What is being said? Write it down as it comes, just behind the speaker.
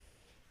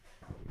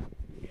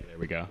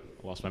go.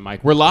 I lost my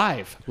mic. We're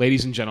live,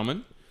 ladies and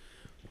gentlemen.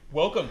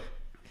 Welcome.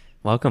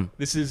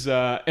 This is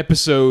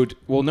episode,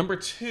 number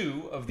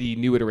 2 of the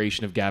new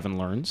iteration of Gavin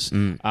Learns.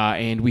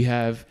 And we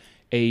have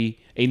a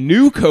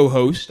new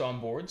co-host on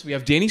board. So we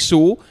have Danny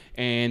Sewell.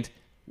 And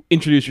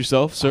introduce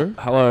yourself, sir.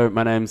 Hello,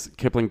 my name's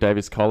Kipling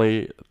Davies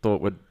Colley. Thought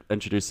we'd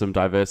introduce some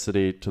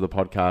diversity to the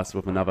podcast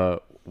with another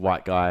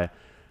white guy.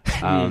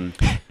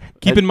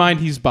 Keep in mind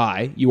he's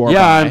bi. You are bi.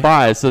 Yeah, I'm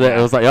bi. So that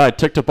it was like, I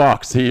ticked a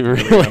box. We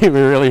know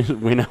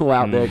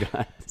out there,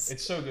 guys.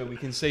 It's so good. We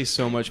can say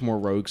so much more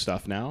rogue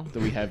stuff now that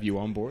we have you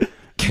on board.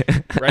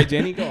 Right,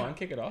 Danny? Go on.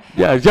 Kick it off.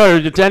 Yeah,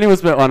 Danny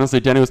was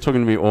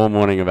talking to me all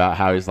morning about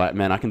how he's like,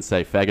 man, I can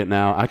say faggot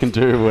now. I can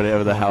do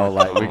whatever the hell.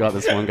 Like, we got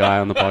this one guy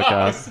on the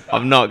podcast.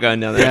 I'm not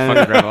going down that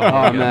fucking rabbit hole.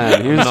 Oh,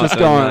 man. He was just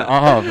going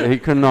off. He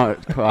could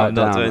not quiet I'm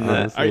not down. doing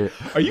that.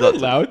 Are you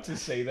allowed to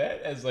say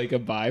that as like a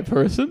bi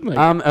person?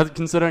 Like,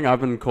 Considering I've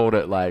been called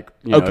it like,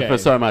 you know, for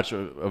so much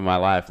of my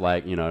life,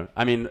 like, you know,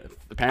 I mean,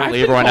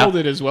 apparently everyone called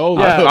it as well.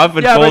 Yeah, I've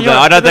been told that.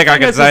 I don't think I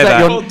can say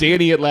that. I called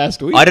Danny it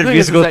last week. I did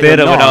musical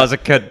theatre when I was a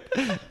kid.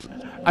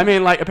 I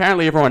mean, like,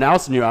 apparently everyone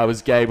else knew I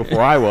was gay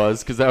before I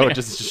was, because they were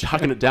just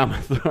shoving it down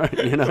my throat,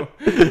 you know?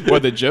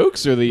 What, the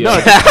jokes or the...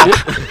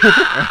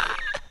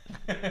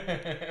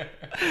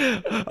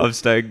 I'm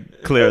staying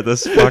clear of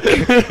this fuck.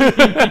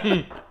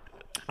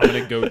 I'm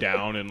going to go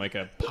down in like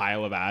a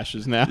pile of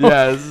ashes now.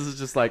 Yeah, this is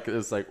just like,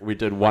 it's like we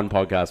did one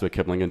podcast where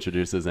Kipling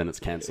introduces and it's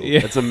cancelled.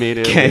 Yeah. It's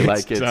immediately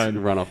it's done.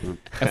 Run off.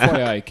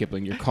 FYI,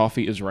 Kipling, your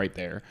coffee is right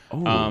there.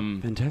 Oh,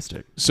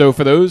 fantastic. So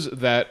for those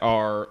that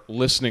are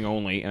listening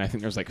only, and I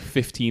think there's like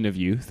 15 of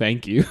you,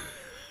 thank you.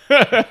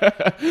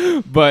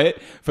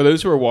 But for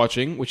those who are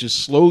watching, which is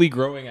slowly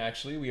growing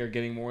actually, we are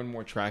getting more and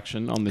more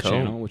traction on the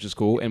channel, which is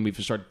cool, and we've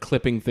started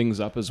clipping things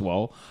up as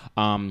well.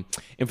 And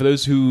for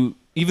those who,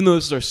 even though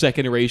this is our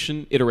second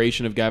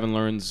iteration of Gavin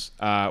Learns,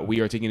 we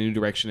are taking a new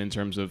direction in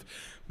terms of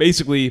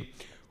basically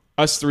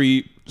us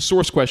three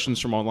source questions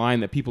from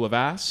online that people have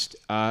asked,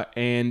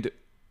 and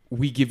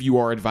we give you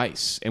our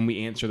advice and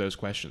we answer those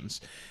questions.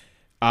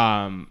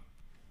 And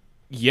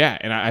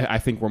I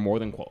think we're more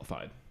than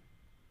qualified.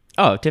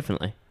 Oh,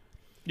 definitely.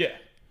 Yeah.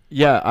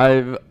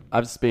 Yeah,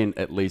 I've spent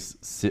at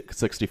least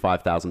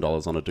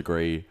 $65,000 on a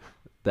degree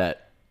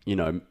that, you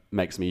know,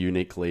 makes me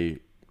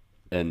uniquely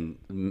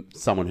and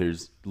someone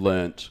who's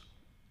learnt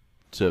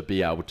to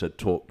be able to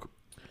talk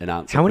and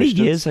answer How many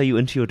questions. years are you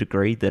into your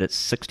degree that it's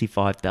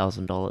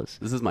 $65,000?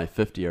 This is my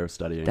 5th year of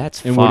studying.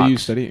 That's And fucked. what are you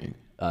studying?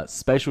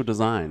 Spatial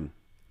design.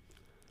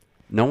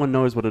 No one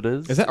knows what it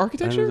is. Is that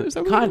architecture? Is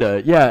that what kind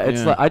of? Yeah,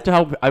 it's like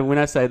when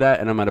I say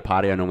that and I'm at a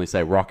party, I normally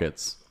say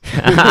rockets.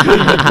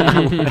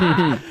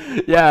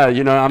 Yeah,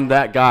 you know, I'm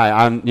that guy.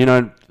 I'm, you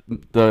know,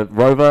 the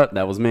rover.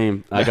 That was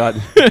me. I got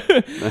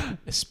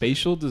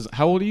Spatial design.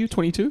 How old are you?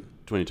 22?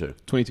 22.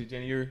 22.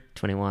 Danny, you're...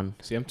 21.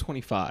 See, I'm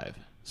 25.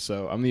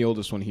 So I'm the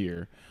oldest one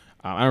here.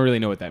 I don't really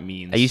know what that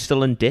means. Are you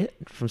still in debt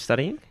from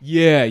studying?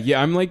 Yeah.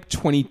 I'm like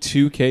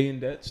 22K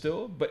in debt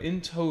still. But in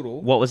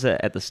total... What was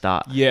it at the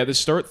start? Yeah, the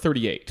start,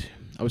 38.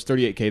 I was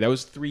 38K. That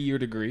was a 3-year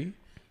degree.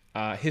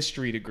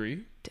 History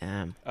degree.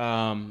 Damn.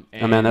 Oh,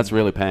 man, that's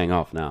really paying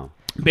off now.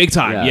 Big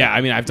time. Yeah. Yeah.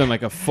 I mean, I've done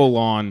like a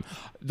full-on...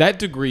 That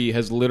degree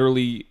has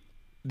literally...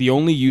 The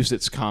only use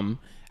it's come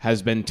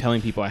has been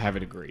telling people I have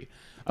a degree.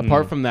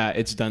 Apart from that,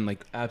 it's done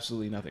like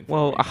absolutely nothing for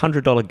Well, me.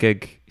 $100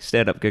 gig,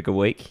 stand-up gig a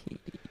week.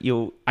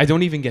 I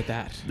don't even get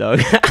that. No.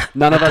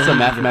 None of us are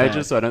math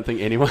majors, so I don't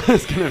think anyone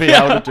is going to be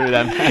able to do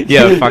that.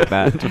 Yeah, fuck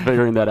that. To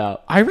figuring that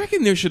out. I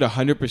reckon there should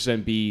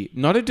 100% be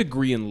not a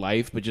degree in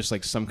life, but just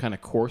like some kind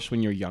of course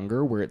when you're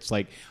younger where it's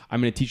like,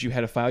 I'm going to teach you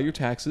how to file your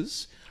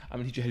taxes. I'm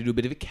going to teach you how to do a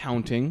bit of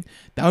accounting.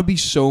 That would be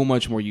so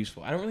much more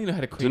useful. I don't really know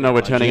how to create Didn't know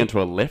we're turning budget.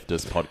 into a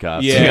leftist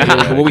podcast.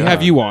 Yeah. Well, we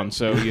have you on,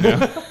 so, you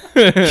know.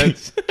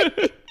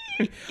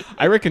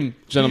 I reckon,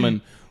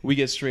 gentlemen, we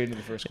get straight into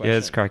the first question. Yeah,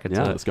 it's cracking.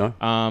 Yeah, let's go.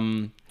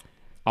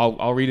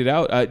 I'll read it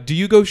out. Do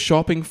you go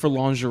shopping for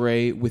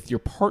lingerie with your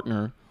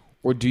partner,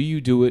 or do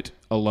you do it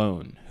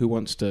alone? Who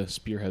wants to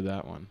spearhead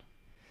that one?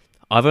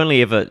 I've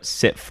only ever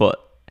set foot.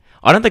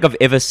 I don't think I've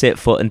ever set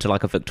foot into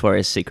like a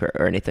Victoria's Secret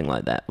or anything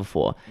like that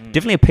before.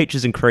 Definitely a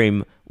Peaches and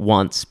Cream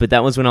once, but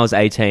that was when I was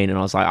 18 and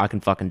I was like, I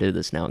can fucking do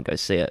this now and go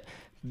see it.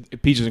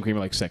 Peaches and Cream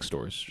are like sex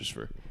stores, just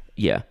for...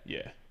 Yeah.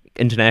 Yeah.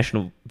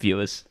 International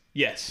viewers.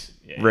 Yes.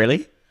 Yeah.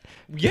 Really?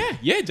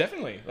 Yeah,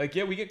 definitely. Like,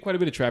 yeah, we get quite a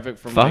bit of traffic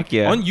from Fuck like,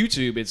 yeah. on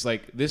YouTube. It's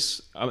like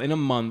this, in a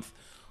month,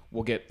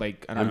 we'll get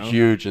like, I don't I'm know.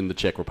 huge in the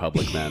Czech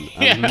Republic, man.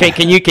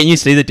 Can you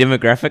see the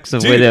demographics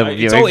of where Dude, they're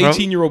it's viewing all from?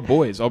 18-year-old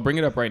boys. I'll bring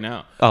it up right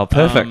now. Oh,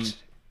 perfect.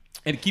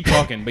 And keep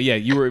talking. But yeah,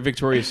 you were at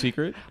Victoria's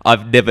Secret.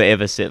 I've never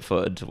ever set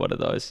foot into one of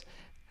those.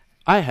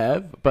 I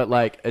have, but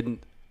like, and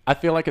I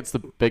feel like it's the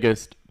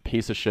biggest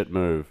piece of shit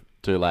move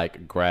to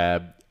like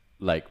grab,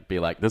 like be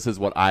like, this is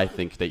what I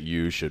think that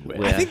you should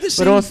wear. I think the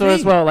same But also thing.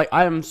 as well, like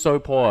I am so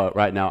poor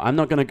right now. I'm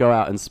not going to go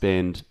out and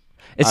spend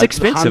It's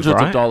expensive, hundreds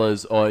right? of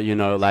dollars or, you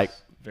know, like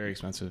Very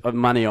expensive.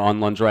 money on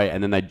lingerie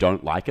and then they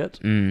don't like it.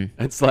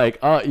 It's like,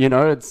 oh, you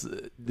know,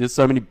 there's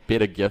so many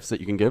better gifts that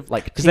you can give.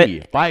 Like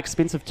tea. Buy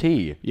expensive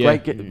tea. Yeah.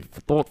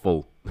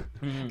 Thoughtful.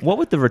 What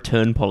would the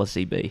return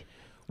policy be?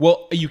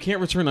 Well, you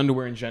can't return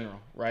underwear in general,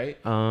 right?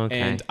 Oh, okay.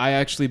 And I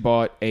actually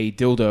bought a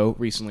dildo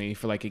recently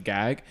for like a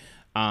gag.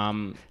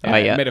 Yeah.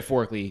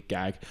 Metaphorically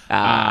gag.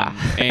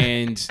 Ah.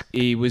 And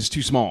it was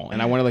too small.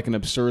 And I wanted like an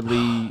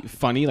absurdly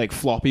funny, like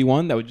floppy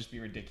one that would just be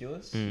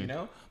ridiculous, you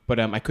know? But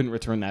I couldn't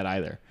return that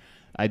either.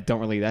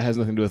 That has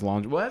nothing to do with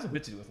lingerie. Well, it has a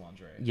bit to do with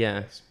lingerie. Yeah.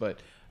 I guess. But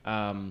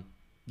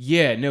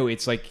yeah, no,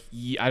 it's like,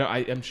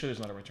 I'm sure there's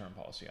not a return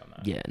policy on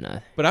that. Yeah, no.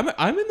 But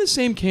I'm in the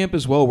same camp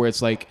as well, where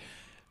it's like,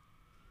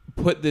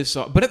 put this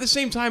on. But at the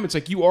same time, it's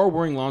like you are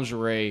wearing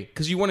lingerie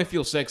because you want to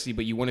feel sexy,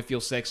 but you want to feel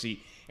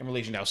sexy in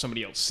relation to how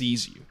somebody else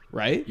sees you,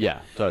 right?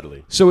 Yeah,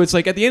 totally. So it's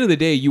like at the end of the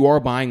day, you are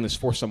buying this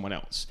for someone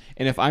else.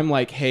 And if I'm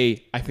like,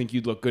 hey, I think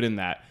you'd look good in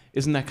that,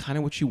 isn't that kind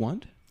of what you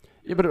want?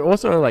 Yeah, but it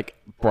also like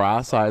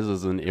bra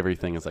sizes and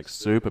everything is like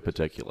super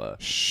particular.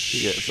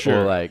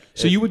 Sure. Or, like,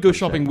 So you would go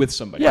shopping with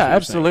somebody? Yeah, is what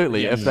you're saying.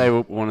 absolutely. If they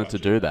wanted to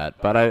do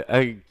that, but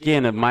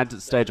again, at my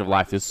stage of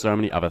life, there's so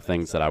many other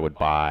things that I would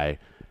buy,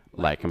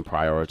 like, and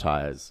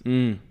prioritize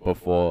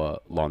before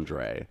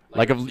lingerie.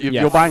 Like if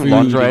you're buying food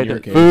lingerie, in your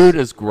case. food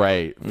is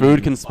great.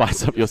 Food can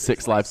spice up your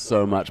sex life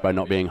so much by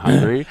not being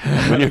hungry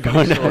when you're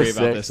going to have Sorry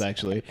about sex. this,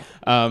 actually.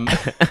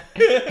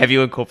 Have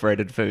you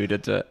incorporated food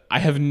into? I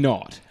have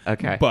not.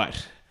 Okay.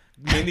 But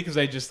mainly because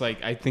I just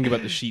like I think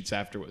about the sheets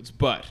afterwards.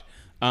 But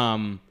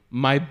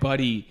my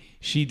buddy,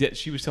 she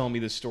was telling me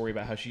this story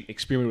about how she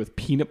experimented with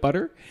peanut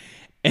butter,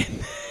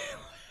 and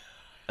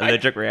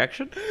Allergic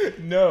reaction?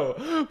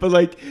 no, but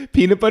like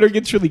peanut butter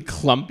gets really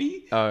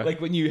clumpy. Oh.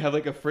 Like when you have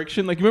like a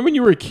friction. Like remember when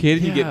you were a kid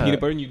and you get Yeah. peanut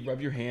butter and you'd rub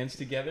your hands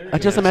together. I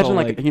just And it's imagine all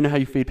like you know how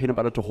you feed peanut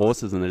butter to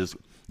horses and they just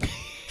like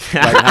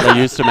how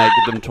they used to make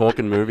them talk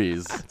in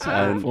movies.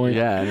 And, point.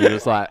 yeah, and you're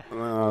just like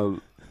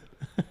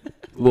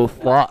little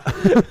flat.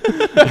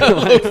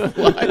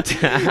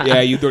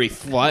 yeah, you dirty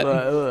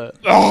slut.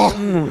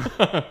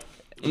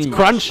 It's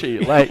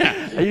crunchy. Like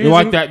are You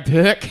like that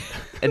dick?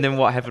 And then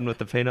what happened with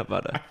the peanut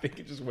butter? I think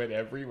it just went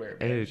everywhere.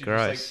 Man. Ew, She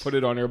gross. just like put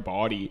it on her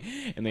body,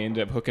 and they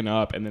ended up hooking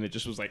up, and then it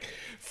just was like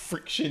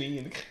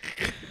frictiony.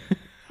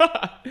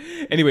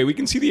 And anyway, we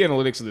can see the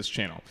analytics of this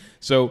channel.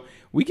 So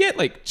we get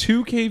like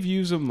 2K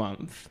views a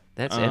month.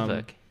 That's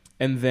epic.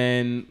 And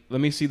then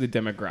let me see the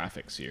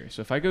demographics here.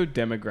 So if I go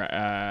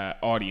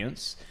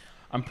audience,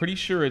 I'm pretty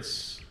sure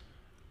it's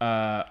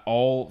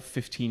all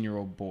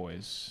 15-year-old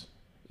boys.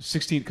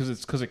 16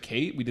 because of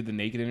Kate. We did the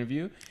naked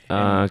interview.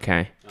 And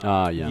Okay.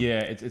 yeah. yeah,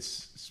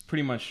 it's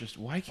pretty much just.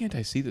 Why can't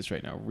I see this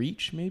right now?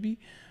 Reach maybe.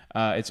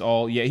 It's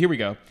all here we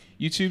go.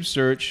 YouTube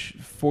search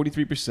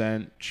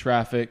 43%,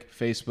 traffic,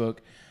 Facebook,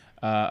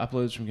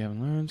 uploads from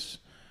Gavin Lawrence.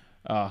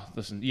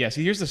 Listen,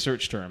 see here's the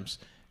search terms.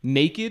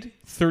 Naked,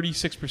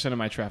 36% of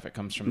my traffic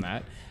comes from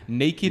that.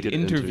 Naked Naked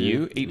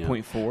interview,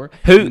 interview, 8.4.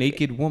 Who-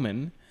 Naked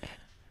woman.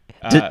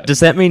 Does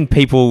that mean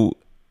people,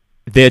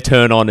 their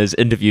turn on is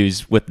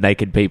interviews with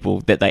naked people,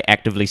 that they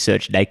actively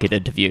search naked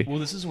interview? Well,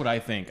 this is what I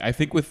think. I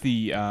think with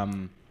the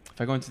if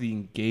I go into the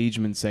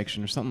engagement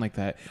section or something like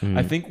that,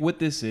 I think what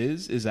this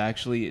is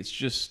actually it's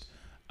just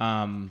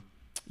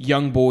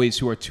young boys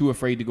who are too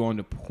afraid to go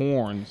into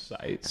porn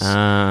sites,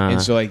 and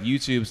so like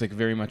YouTube's like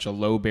very much a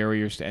low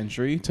barriers to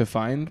entry to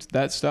find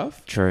that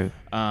stuff. True.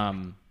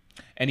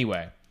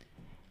 Anyway,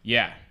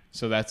 yeah.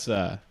 So that's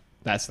that.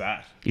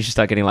 You should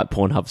start getting like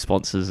Pornhub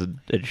sponsors and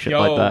shit Yo,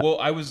 like that. well,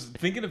 I was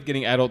thinking of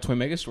getting Adult Toy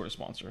Megastore to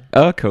sponsor.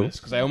 Oh, cool.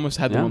 Because I almost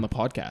had them Yeah. on the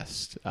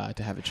podcast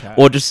to have a chat.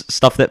 Or just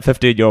stuff that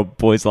 15-year-old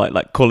boys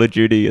like Call of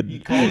Duty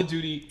and Call of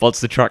Duty,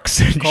 Monster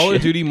Trucks and Call of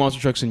shit. Duty, Monster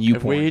Trucks, and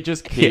If YouPorn. we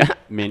just keep Yeah.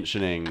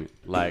 mentioning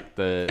like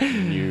the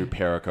new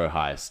Perico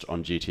heist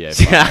on GTA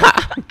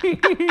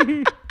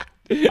 5,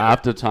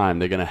 after time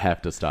they're gonna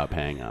have to start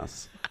paying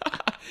us.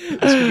 This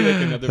could be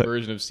like another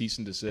version of cease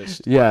and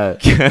desist. Yeah,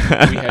 We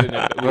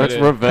had it's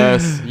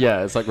reverse.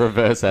 Yeah, it's like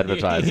reverse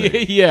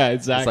advertising. yeah,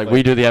 exactly. It's like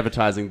we do the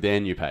advertising,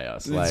 then you pay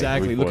us. Like,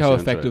 exactly. we Look force how you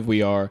into effective it.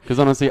 we are. Because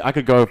honestly, I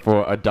could go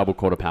for a double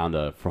quarter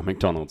pounder from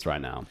McDonald's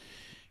right now.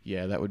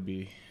 Yeah, that would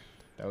be.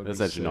 That's be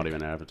actually sick. not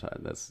even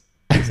advertised. That's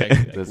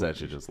Exactly. that's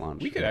actually just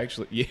lunch. We could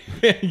actually, yeah,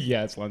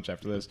 yeah, it's lunch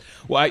after this.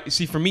 Well, I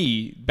see. For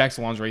me, back to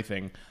the lingerie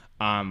thing.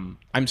 I'm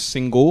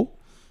single,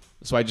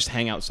 so I just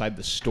hang outside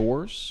the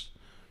stores.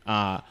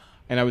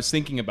 And I was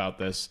thinking about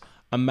this.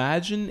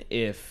 Imagine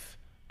if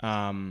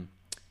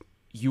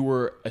you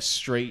were a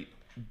straight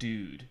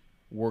dude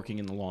working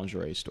in the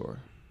lingerie store,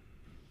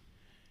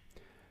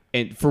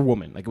 and for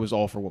women, like it was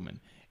all for women.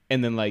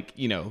 And then like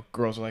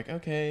girls are like,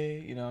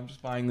 okay, I'm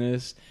just buying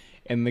this,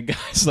 and the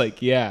guy's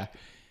like, yeah.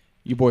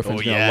 Your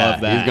boyfriend's gonna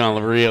love that. He's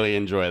gonna really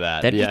enjoy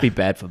that. That'd yeah. just be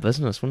bad for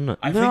business, wouldn't it?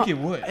 I No, think it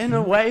would. In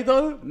a way,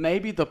 though,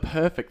 maybe the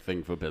perfect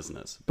thing for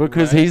business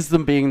because Right. he's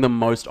being the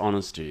most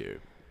honest to you.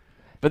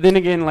 But then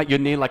again, like you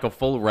need like a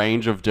full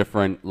range of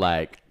different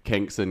like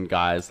kinks and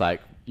guys.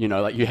 Like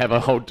like you have a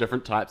whole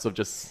different types of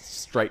just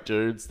straight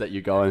dudes that you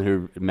go and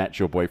who match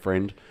your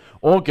boyfriend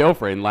or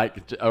girlfriend.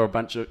 Like or a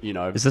bunch of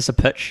Is this a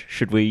pitch?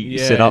 Should we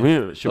Yeah. set up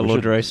We should a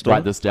lingerie store?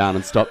 write this down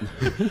and stop.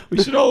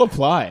 We should all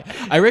apply.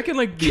 I reckon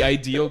like the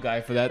ideal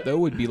guy for that though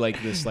would be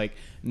like this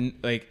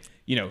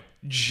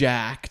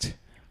jacked,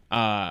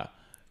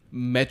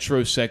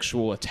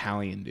 metrosexual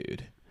Italian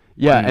dude.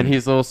 Yeah, and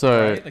he's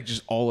also Right? Like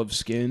just olive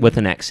skin With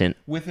an accent.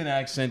 with an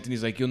accent, and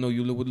he's like, you know,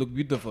 you would look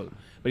beautiful,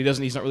 but he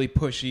doesn't. He's not really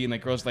pushy,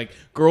 and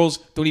girls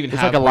don't even He's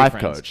have like a life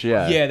boyfriends. coach,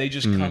 yeah. Yeah, they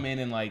just come in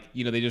and like,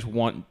 you know, they just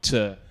want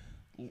to,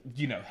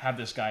 you know, have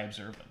this guy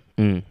observe them.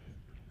 Mm.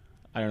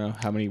 I don't know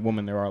how many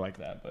women there are like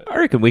that, but I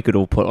reckon we could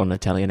all put on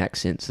Italian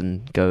accents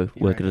and go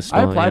work at a store.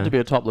 I applied yeah. to be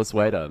a topless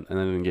waiter, and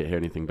I didn't get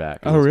anything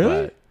back. Oh, really? I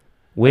think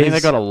Where's, they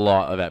got a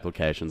lot of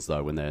applications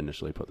though when they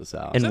initially put this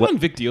out. And is that what- on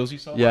Vic Deals you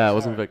saw? Yeah, it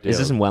wasn't Vic is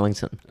this Deals. in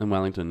Wellington? In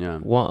Wellington, yeah.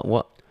 What?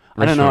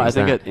 I don't know. restaurant I is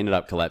think that? it ended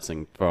up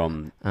collapsing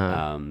from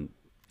Oh.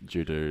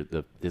 due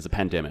to there's a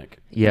pandemic.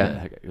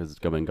 Yeah. that has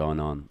been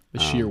going on. The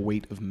sheer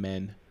weight of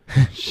men.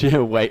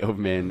 sheer weight of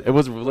men. It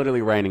was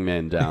literally raining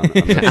men down.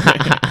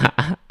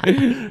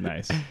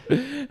 Nice.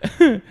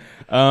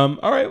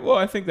 All right. Well,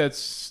 I think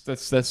that's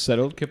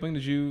settled. Kipling,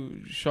 did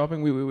you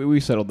shopping? We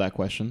settled that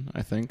question.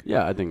 I think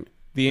Yeah, I think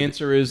the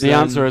answer is the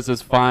answer is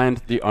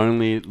find the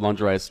only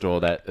lingerie store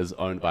that is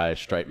owned by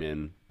straight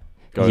men.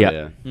 Go Yeah.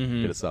 there.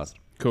 Get it sussed.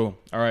 cool.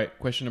 All right.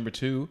 Question number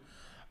 2.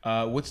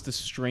 What's the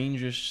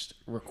strangest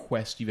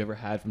request you've ever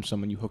had from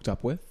someone you hooked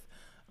up with?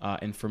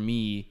 And for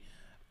me,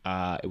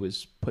 it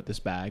was put this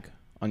bag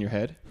on your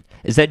head.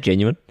 Is that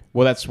genuine?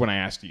 Well, that's when I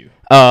asked you.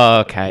 Oh,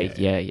 okay.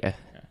 Yeah.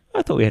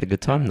 I thought we had a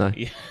good time though.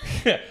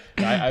 Yeah.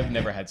 I've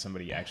never had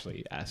somebody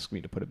actually ask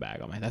me to put a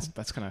bag on my head.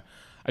 That's kind of.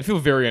 I feel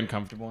very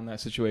uncomfortable in that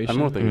situation. I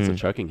don't think it's a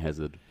choking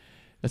hazard.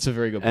 That's a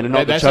very good And point. not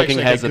the That's choking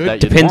actually a hazard good-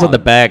 that you Depends on the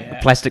want. bag, Yeah.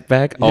 plastic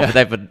bag. Oh, Yeah.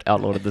 but they've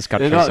outlawed it this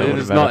country. They're not, so it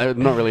it's wouldn't matter.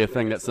 not really a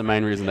thing. That's the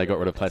main reason they got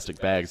rid of plastic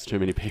bags. Too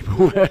many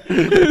people. But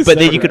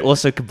then you could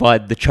also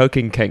combine the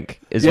choking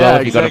kink as Yeah,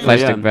 well if you got a exactly,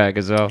 plastic yeah. bag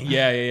as well.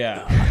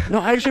 Yeah. No,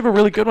 I actually have a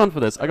really good one for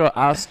this. I got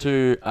asked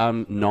to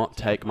not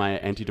take my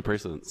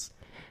antidepressants.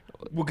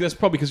 Well, that's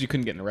probably because you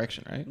couldn't get an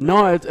erection, right?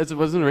 No, it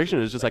wasn't an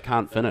erection. It's just I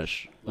can't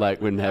finish.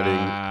 Like when having,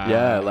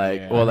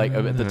 or like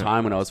at the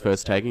time when I was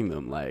first taking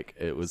them, like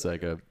it was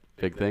like a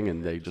big thing,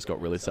 and they just got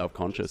really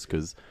self-conscious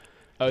because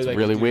it's like,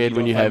 really dude, weird you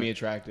when don't you find have. me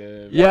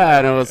attractive. Yeah,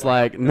 and I was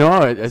like, no,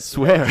 I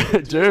swear,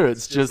 dude,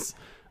 it's just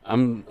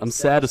I'm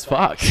sad as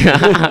fuck.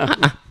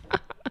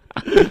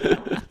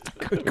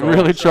 I'm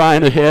really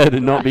trying ahead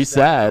and not be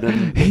sad.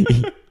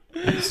 And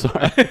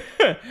sorry.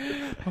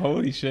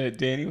 Holy shit,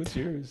 Danny, what's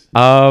yours?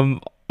 I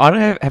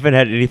haven't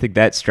had anything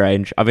that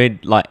strange. I mean,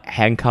 like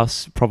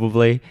handcuffs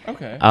probably.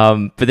 Okay.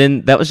 But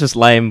then that was just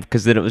lame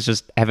because then it was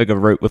just having a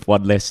root with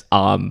one less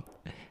arm,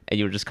 and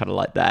you were just kind of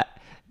like that.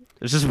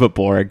 It was just a bit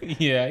boring.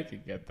 Yeah, I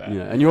could get that.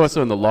 Yeah, and you're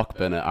also in the lock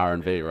bin at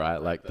R&V,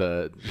 right? Like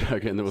and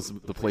there was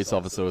the police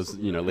officer was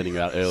letting you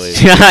out early.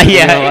 yeah, You're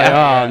yeah. like,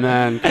 oh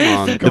man, come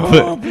on. Come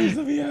on, please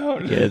let me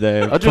out. Yeah,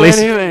 the I'll do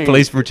anything.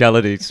 police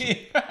brutalities.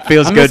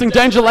 Feels I'm good. missing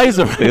Danger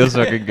Laser. Feels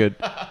fucking good.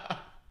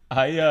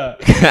 I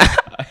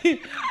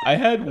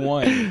had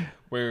one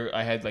where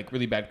I had like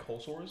really bad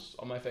cold sores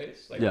on my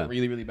face, like Yeah.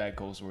 really, really bad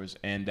cold sores.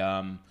 And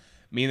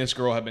me and this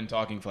girl had been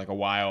talking for like a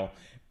while,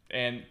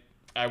 and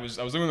I was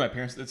living with my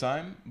parents at the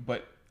time,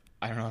 but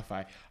I don't know if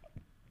I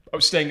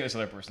was staying at this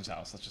other person's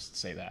house. Let's just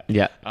say that.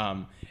 Yeah.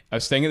 I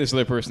was staying at this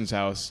other person's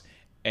house,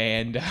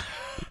 and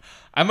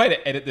I might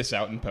edit this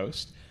out in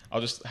post.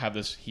 I'll just have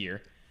this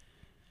here.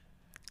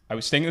 I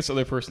was staying at this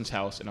other person's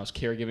house, and I was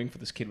caregiving for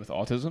this kid with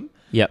autism.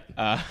 Yep.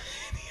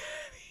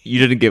 You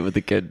didn't get with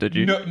the kid, did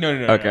you? No.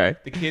 Okay.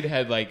 The kid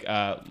had like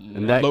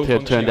And that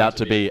kid turned out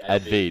to be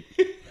Advait.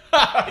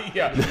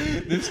 yeah.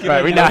 This kid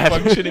Right, we had now low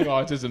have- functioning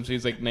autism, so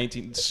he's like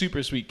 19,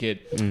 super sweet kid.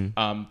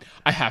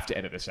 I have to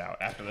edit this out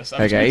after this. I'm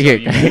just Okay,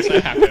 gonna tell yeah. you this. I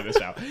have to edit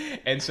this out.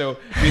 And so me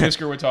and this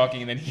girl were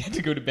talking, and then he had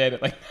to go to bed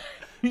at like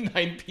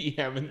 9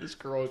 p.m. and this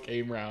girl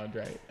came round,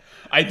 right?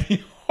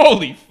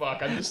 Holy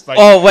fuck! I'm just like,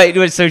 Oh wait,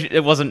 so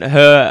it wasn't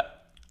her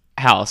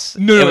house.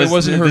 No, it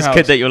wasn't her this house.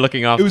 kid that you were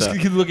looking after. it was the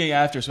kid looking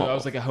after, so I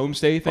was like a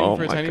homestay thing Oh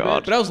for a my tiny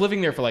God. bit. But I was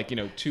living there for like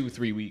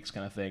 2-3 weeks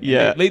kind of thing. And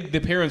Yeah. the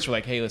parents were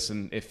like, "Hey,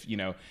 listen, if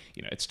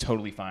it's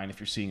totally fine if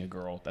you're seeing a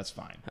girl, that's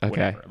fine. Okay.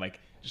 Whatever." Like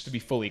just to be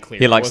fully clear,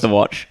 He it likes to wasn't-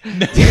 watch.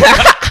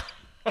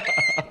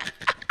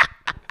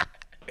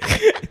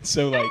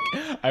 So like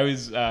I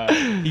was,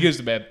 he goes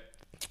to bed,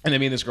 and then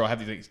me and this girl have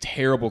these like,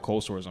 terrible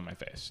cold sores on my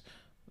face.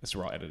 This is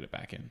where I'll edit it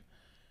back in.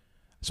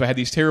 So I had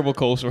these terrible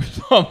cold sores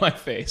on my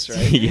face,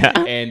 right? Yeah.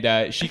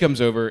 And she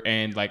comes over,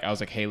 and like I was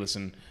like, "Hey,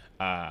 listen,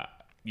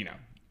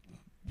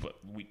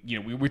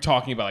 we were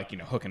talking about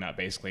like hooking up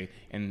basically,"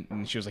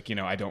 and she was like,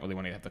 "I don't really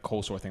want to have the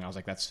cold sore thing." I was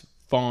like, "That's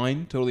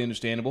fine, totally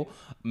understandable.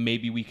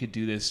 Maybe we could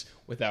do this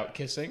without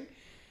kissing."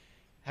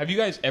 Have you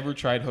guys ever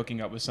tried hooking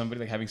up with somebody,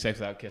 like having sex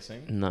without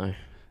kissing? No.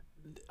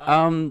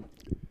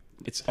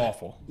 It's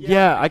awful.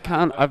 Yeah, I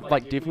can't. I've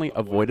like definitely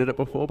avoided it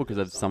before because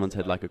if someone's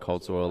had like a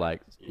cold sore,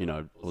 like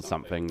or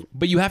something,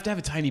 But you have to have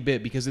a tiny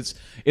bit because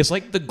it's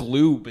like the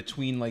glue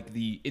between like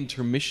the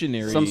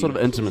intermissionary, some sort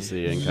of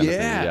intimacy and kind of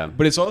thing. Yeah,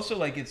 But it's also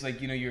like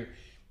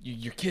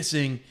you're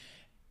kissing,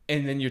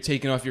 and then you're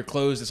taking off your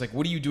clothes. It's like,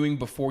 what are you doing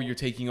before you're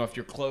taking off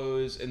your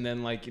clothes? And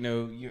then like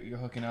you're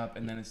hooking up,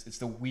 and then it's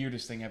the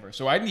weirdest thing ever.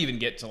 So I didn't even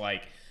get to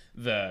like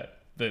the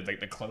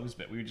clothes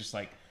bit. We were just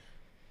like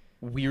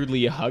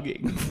weirdly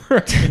hugging for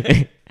a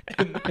minute.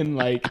 and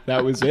like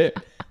that was it.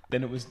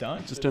 Then it was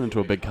done. Just turned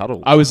into a big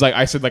cuddle. I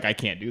said I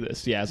can't do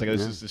this. Yeah, I was like,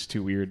 this is just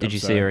too weird. Did you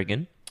see her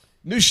again?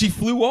 No, she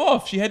flew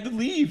off. She had to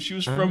leave. She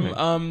was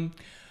from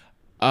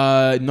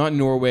not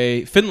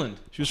Norway, Finland.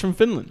 She was from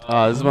Finland.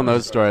 This is one of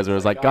those stories where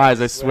it's like,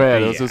 guys, I swear,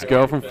 there was this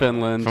girl from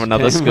Finland. From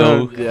another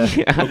school. Yeah.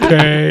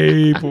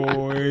 Okay,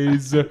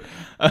 boys.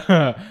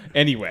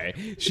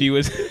 Anyway, she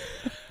was.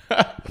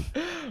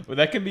 Well,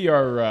 that can be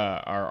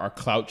our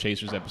clout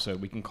chasers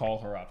episode. We can call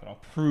her up and I'll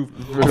prove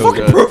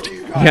to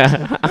you guys.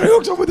 Yeah. I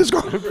hooked up with this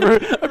girl.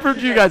 I proved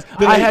to you guys.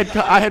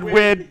 I had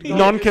weird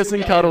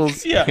non-kissing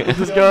cuddles. Yeah. With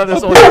this girl,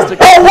 this autistic.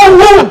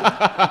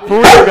 For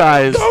you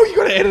guys. Oh, you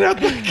gotta edit out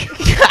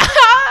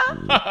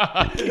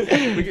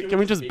Can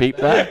we just beep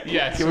that?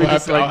 Yes, Can we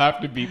just I'll like?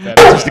 have to beat that.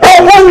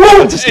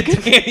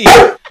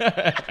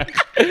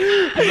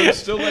 I'm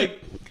still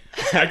like,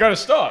 I gotta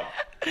stop.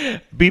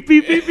 Beep,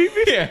 beep, beep, beep,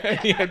 beep.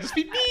 Yeah, just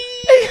beep.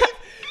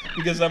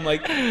 Because I'm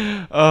like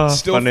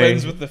still funny.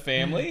 friends with the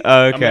family.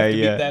 I'm gonna have to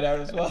yeah. beat that out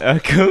as well.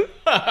 Cool.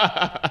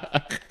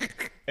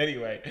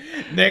 Anyway,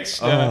 next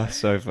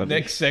So funny.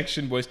 next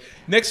section, boys.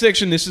 Next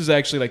section, this is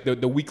actually like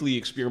the weekly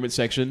experiment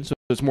section. So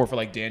it's more for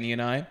like Danny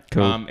and I.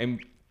 Cool.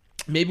 And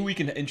maybe we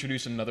can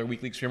introduce another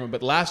weekly experiment.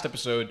 But last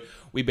episode,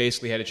 we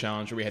basically had a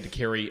challenge where we had to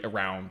carry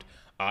around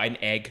an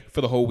egg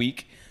for the whole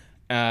week.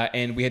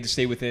 And we had to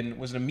stay within,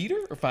 was it a meter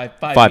or 5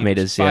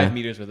 meters, yeah. 5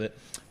 meters with it.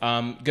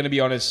 Gonna be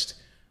honest,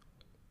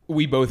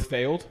 we both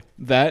failed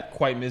that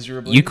quite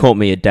miserably. You caught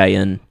me a day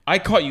in. I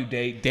caught you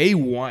day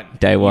one.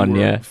 Day one, You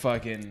were yeah.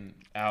 Fucking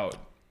out.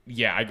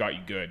 Yeah, I got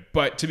you good.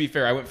 But to be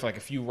fair, I went for like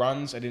a few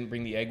runs. I didn't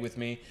bring the egg with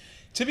me.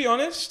 To be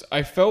honest,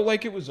 I felt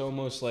like it was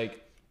almost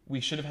like we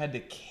should have had to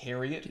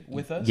carry it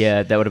with us.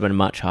 Yeah, that would have been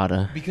much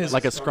harder. Because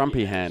Like a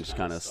scrumpy hand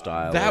kind of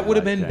style. that of would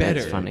have like, been yeah, better.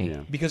 It's funny.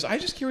 Yeah. Because I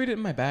just carried it in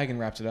my bag and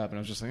wrapped it up, and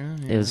I was just like,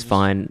 It was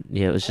fine.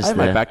 Yeah, it was I just have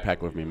my there.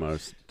 backpack with me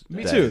most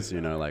Me days, too.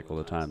 you know, like all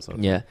the time. So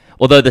Yeah.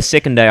 Although the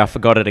second day I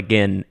forgot it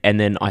again, and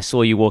then I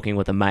saw you walking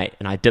with a mate,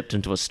 and I dipped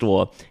into a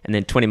store, and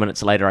then 20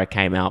 minutes later I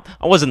came out.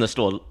 I was in the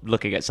store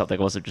looking at something.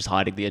 I wasn't just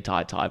hiding the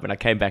entire time. And I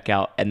came back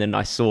out, and then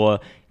I saw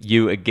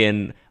you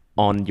again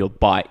on your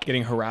bike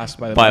Getting harassed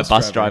by a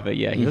bus driver.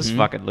 Yeah, he was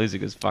fucking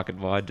losing his fucking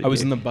mind. I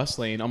was in the bus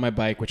lane on my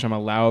bike, which I'm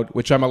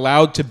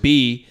allowed to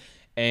be,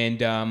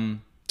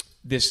 and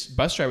this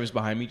bus driver was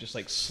behind me, just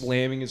like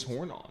slamming his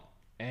horn on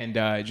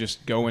and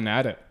just going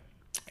at it.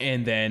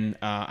 And then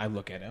I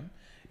look at him,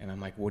 and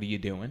I'm like, "What are you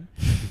doing?"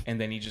 And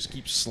then he just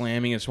keeps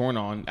slamming his horn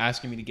on,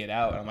 asking me to get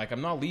out. And I'm like,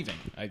 "I'm not leaving."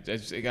 I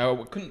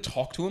couldn't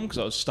talk to him because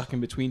I was stuck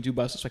in between two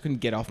buses, so I couldn't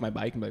get off my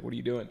bike and be like, "What are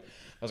you doing?"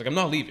 I was like, I'm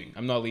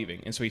not leaving.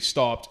 And so he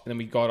stopped, and then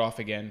we got off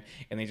again,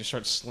 and they just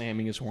started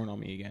slamming his horn on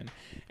me again.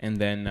 And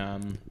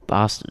then,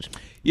 Bastard.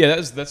 yeah,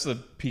 that's the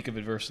peak of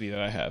adversity that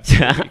I have.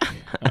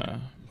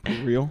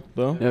 Pretty real,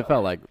 though. Yeah, it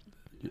felt like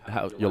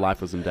how your life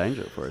was in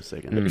danger for a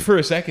second. For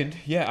a second,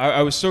 yeah,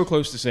 I was so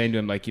close to saying to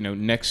him, like,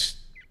 next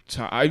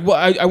time. I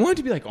wanted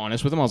to be like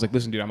honest with him. I was like,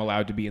 listen, dude, I'm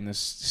allowed to be in this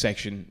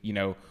section,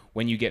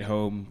 when you get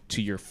home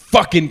to your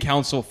fucking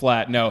council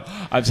flat. No,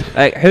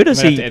 Who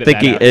does I'm he gonna have to edit think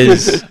he that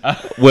is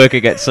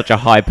working at such a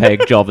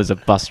high-paying job as a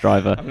bus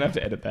driver? I'm gonna have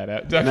to edit that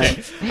out.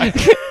 Okay.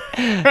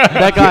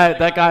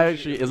 That guy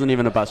actually isn't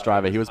even a bus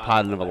driver. He was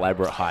part of an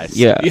elaborate heist.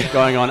 Yeah.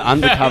 Going on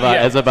undercover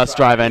Yeah. as a bus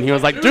driver, and he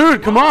was like,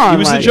 "Dude, come on!" He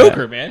was the like,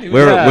 Joker, man. He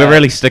was We're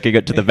really sticking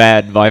it to the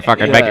van by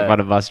fucking Yeah. making fun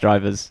of bus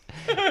drivers.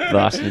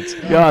 Bastards.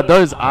 God,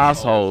 those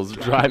assholes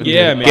driving.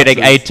 Yeah, their man. Getting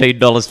buses.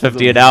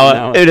 $18.50 an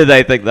hour. Who do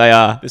they think they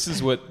are? This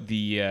is what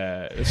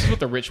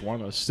the rich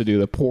want us to do.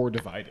 The poor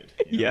divided.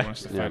 Yeah. They want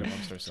us to fight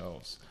amongst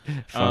ourselves.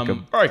 Fuck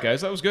 'em. All right,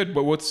 guys, that was good.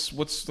 But let's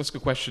go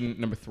question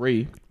number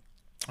 3.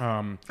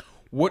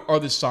 What are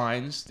the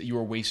signs that you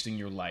are wasting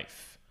your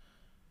life?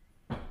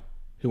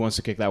 Who wants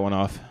to kick that one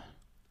off?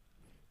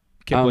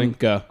 Kipling,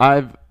 go.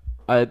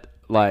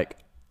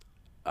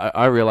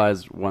 I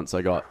realized once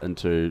I got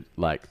into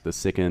like the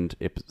second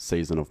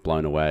season of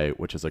Blown Away,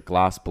 which is a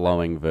glass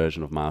blowing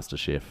version of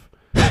MasterChef.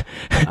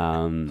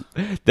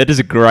 That is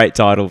a great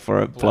title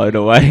for it. Blown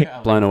away.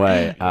 Blown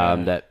Away.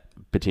 That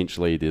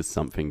potentially there's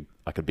something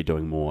I could be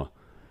doing more.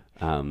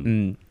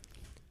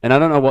 And I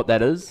don't know what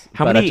that is.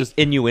 How but many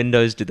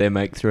innuendos did they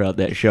make throughout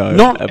that show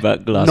Not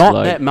about glass Not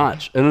blowing? that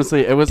much.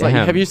 Honestly, it was like,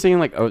 Damn. have you seen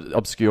like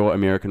obscure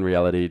American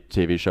reality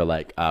TV show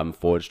like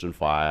Forged in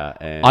Fire?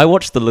 And I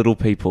watched The Little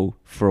People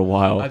for a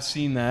while. I've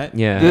seen that.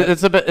 Yeah.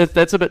 That's a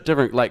bit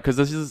different, like,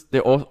 because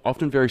they're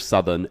often very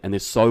southern and they're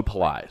so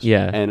polite.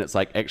 Yeah. And it's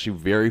like actually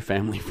very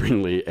family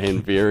friendly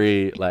and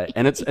very like,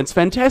 and it's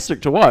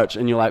fantastic to watch.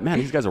 And you're like, man,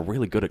 these guys are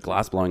really good at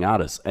glass blowing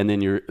artists. And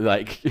then you're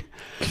like,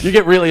 you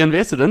get really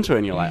invested into it,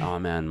 and you're like, oh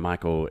man,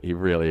 Michael, he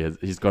really is.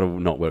 He's got to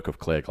not work with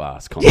clear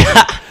glass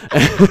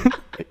constantly.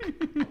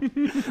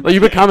 Like, you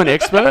become an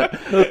expert,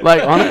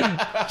 like, on it.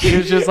 He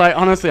was just like,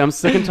 honestly, I'm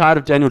sick and tired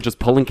of Daniel just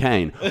pulling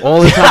cane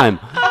all the time.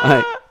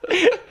 Like,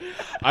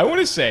 I want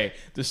to say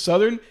the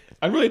southern.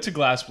 I'm related to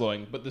glass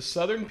blowing, but the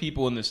southern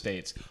people in the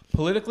States,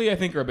 politically, I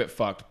think, are a bit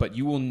fucked. But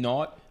you will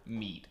not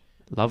meet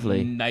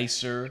Lovely.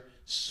 nicer,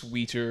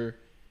 sweeter,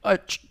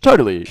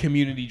 Totally.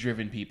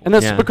 community-driven people. And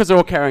that's Yeah. because they're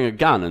all carrying a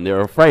gun and they're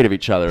afraid of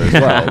each other as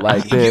well.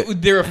 Like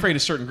They're afraid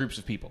of certain groups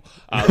of people.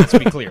 Let's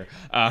be clear.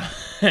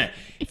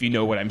 If you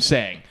know what I'm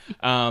saying.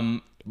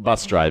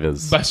 bus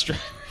drivers. Bus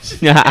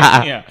drivers.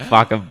 Yeah.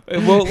 Fuck 'em.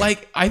 Well,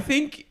 like, I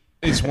think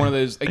it's one of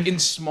those, like, in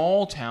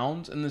small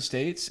towns in the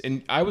States,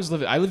 and I lived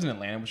in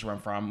Atlanta, which is where I'm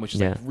from, which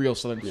is like Yeah. real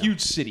southern,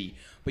 huge city.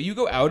 But you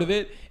go out of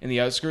it in the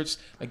outskirts,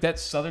 like that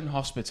southern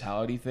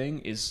hospitality thing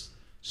is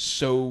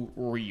so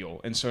real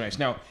and so nice.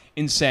 Now,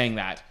 in saying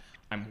that,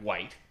 I'm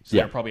white, so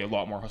Yeah. they're probably a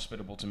lot more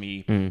hospitable to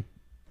me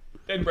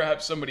than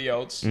perhaps somebody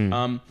else.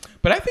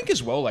 But I think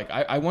as well, like,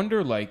 I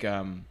wonder, like,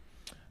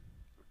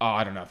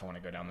 I don't know if I want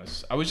to go down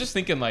this. I was just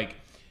thinking, like,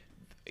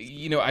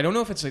 you know, I don't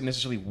know if it's like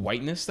necessarily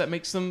whiteness that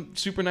makes them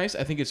super nice.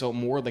 I think it's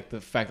more like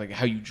the fact, like,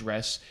 how you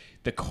dress,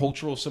 the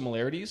cultural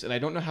similarities, and I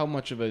don't know how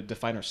much of a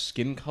definer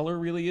skin color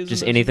really is.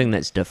 Just in those. anything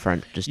that's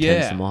different just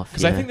turns them off.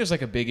 Because I think there's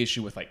like a big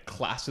issue with like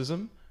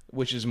classism,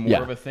 which is more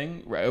Yeah. of a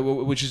thing, right?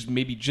 Which is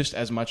maybe just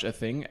as much a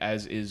thing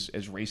as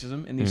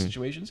racism in these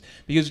situations.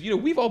 Because, you know,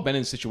 we've all been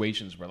in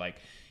situations where, like,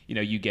 you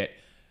know, you get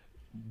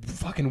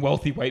fucking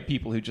wealthy white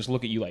people who just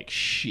look at you like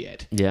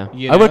shit. Yeah.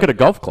 You I work know? at a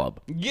golf club.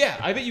 Yeah,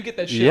 I bet you get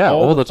that shit Yeah,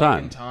 all all the the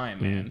time.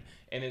 fucking man.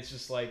 And it's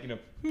just like, you know,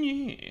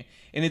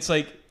 and it's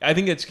like, I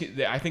think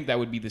that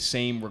would be the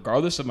same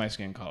regardless of my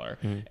skin color.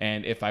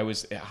 And if I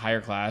was a higher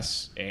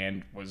class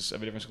and was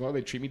of a different skin color,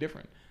 they'd treat me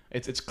different. I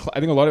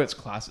think a lot of it's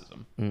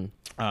classism.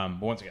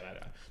 But once again,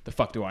 the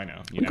fuck do I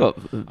know? You know?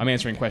 I'm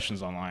answering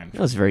questions online.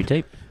 That was very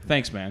deep.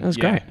 Thanks, man. That was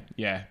Yeah, great.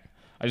 Yeah.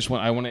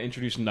 I want to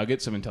introduce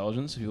nuggets of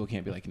intelligence so people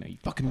can't be like, you know, you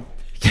fucking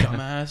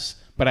dumbass.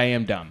 But I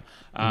am dumb.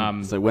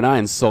 So when I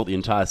insult the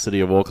entire city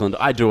of Auckland,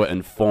 I do it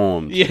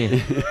informed. Yeah.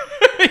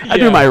 I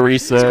do my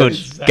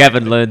research. Good.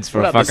 Gavin learns for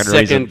a About the fucking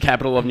second reason.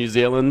 capital of New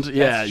Zealand.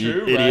 Yeah, That's you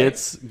true, right?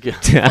 idiots.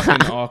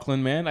 Fucking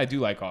Auckland, man. I do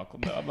like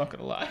Auckland, though. I'm not going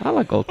to lie. I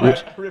like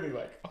Auckland. I really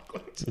like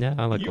Auckland. Yeah,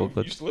 I like You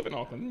Auckland. used to live in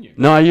Auckland, didn't you?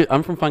 No,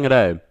 I'm from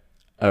Whangarei.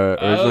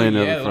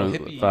 Originally yeah, from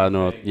little hippie far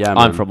north. thing. Yeah, I'm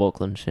man. from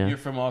Auckland, yeah. You're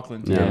from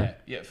Auckland. Yeah.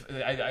 Yeah.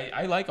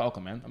 I like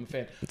Auckland, man. I'm a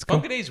fan. cool.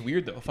 Whangarei is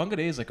weird, though.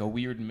 Whangarei is like a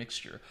weird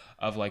mixture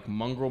of like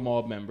mongrel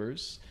mob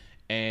members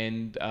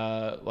and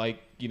like,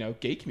 you know,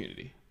 gay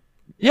community.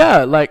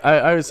 Yeah, like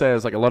I would say,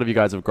 it's like a lot of you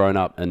guys have grown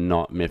up in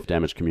not myth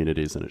damaged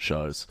communities, and it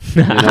shows.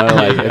 You know,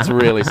 like it's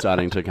really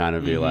starting to kind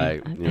of be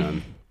like, you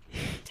know.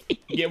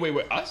 Yeah, wait,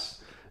 us?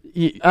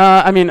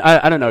 I mean,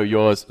 I don't know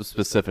your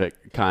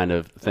specific kind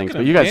of things,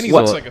 but you guys. Danny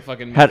still- looks like a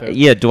fucking How, mytho.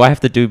 yeah, do I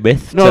have to do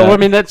myth? no, to- I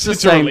mean that's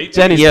just to saying. relate to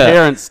Danny's Yeah.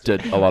 parents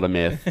did a lot of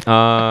myth.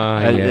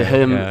 And yeah,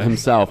 yeah.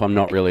 himself, I'm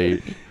not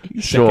really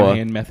sure.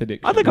 Secondhand method.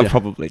 I think I've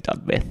probably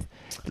done myth.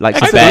 Like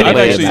I've Accidentally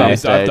badly. at some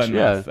stage, done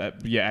yeah.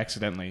 meth. Yeah,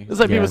 accidentally. It's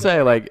like Yeah. people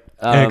say, like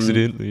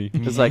Accidentally.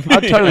 It's like I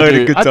had a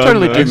good I'd time,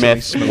 totally though. do Actually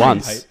meth smoking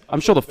once. pipe. I'm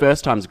sure the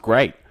first time's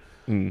great.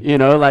 You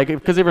know, like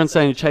because everyone's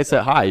saying you chase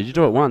that high, you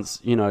do it once.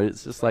 You know,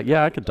 it's just like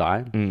I could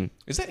die.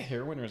 Is that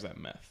heroin or is that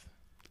meth?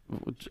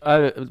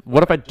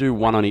 What if I do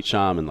one on each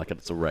arm and like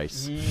it's a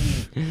race?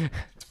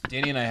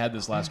 Danny and I had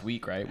this last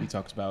week, right? We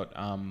talked about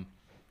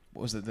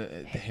what was it? The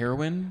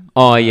heroin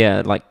Oh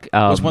yeah, like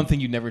was one thing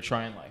you'd never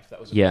try in life. That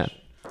was a yeah. question.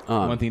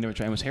 One thing you never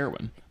try was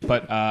heroin.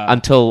 But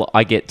Until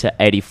I get to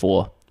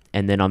 84,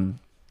 and then I'm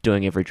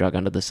doing every drug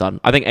under the sun.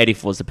 I think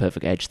 84 is the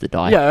perfect age to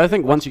die. Yeah, I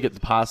think once you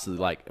get past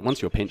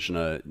once you're a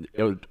pensioner,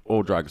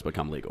 all drugs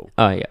become legal.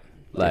 Oh yeah.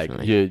 Like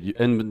definitely. you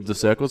in the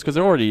circles because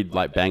they're already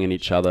like banging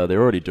each other.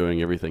 They're already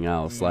doing everything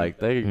else. Like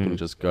they can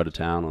just go to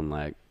town on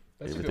like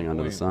That's a everything good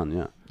under the point. sun.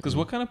 Yeah. because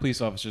what kind of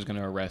police officer is going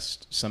to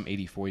arrest some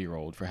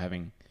 84-year-old for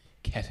having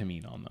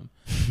ketamine on them?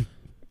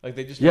 Like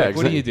they just be Yeah, like,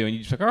 what are you exactly. doing? You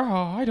just like, oh,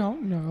 I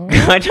don't know.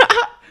 At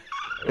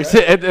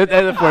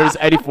the point, this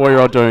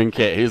 84-year-old doing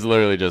kit, he's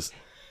literally just.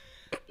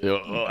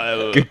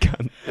 Good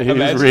gun. He's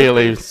Imagine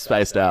really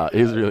spaced out.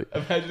 He's really.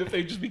 Imagine if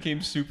they just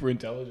became super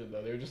intelligent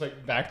though. They were just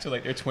like back to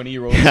like their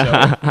 20-year-old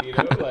self, you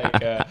know,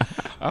 like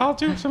I'll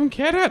do some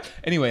ketamine.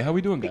 Anyway, how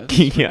we doing, guys?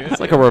 Yeah. It's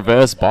like a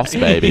reverse boss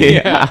baby.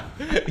 Yeah,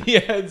 yeah,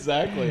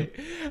 exactly.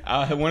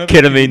 One of the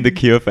Ketamine, the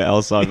cure for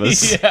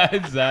Alzheimer's. yeah,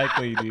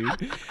 exactly,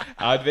 dude.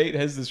 Advait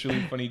has this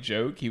really funny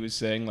joke. He was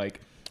saying like,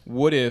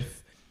 what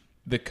if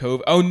the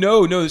COVID? Oh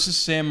no, this is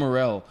Sam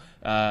Morril.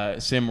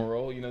 Sam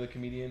Morril, you know the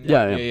comedian.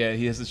 Yeah.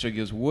 He has this joke. He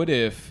goes, "What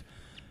if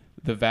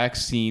the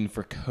vaccine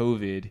for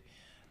COVID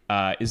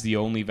is the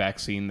only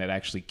vaccine that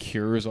actually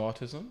cures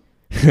autism?"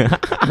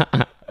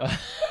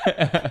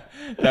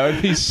 That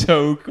would be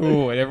so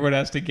cool, and everyone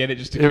has to get it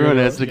just to Everyone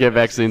cure has to get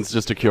vaccines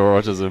just to cure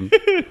autism.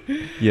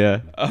 Yeah.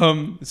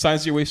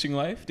 Signs you're wasting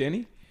life,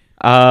 Danny.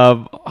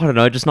 I don't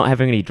know, just not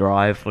having any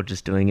drive or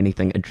just doing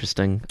anything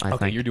interesting. I Okay,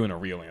 think. you're doing a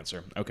real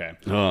answer. Okay.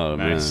 Oh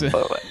Nice. man.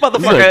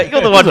 Motherfucker,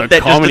 you're the this one is a that just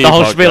did comedy the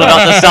whole podcast. spiel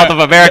about the South of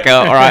America.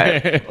 All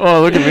right.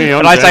 Oh, look at me.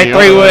 And I say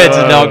 3 words,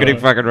 and now I'm getting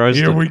fucking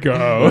roasted. Here we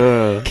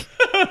go.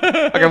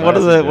 Okay, what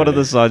are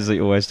the signs that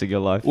you're wasting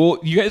your life? Well,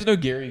 you guys know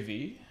Gary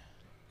V?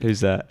 Who's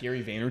that?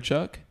 Gary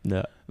Vaynerchuk?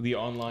 No. The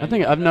online... I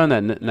think I've known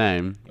that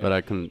name, but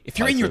I can. if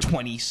you're in your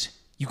 20s,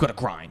 you gotta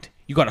grind.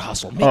 You got to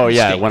hustle. Make Oh,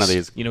 yeah, mistakes. one of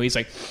these. You know, he's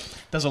like,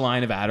 does a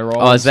line of Adderall.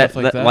 Oh, and is that,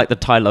 stuff like that? like the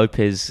Ty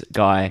Lopez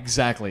guy?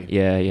 Exactly.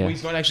 Yeah, yeah. Well,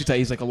 he's not actually.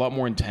 He's like a lot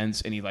more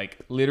intense, and he like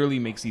literally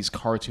makes these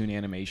cartoon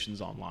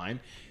animations online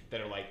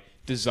that are like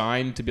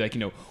designed to be like, you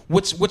know,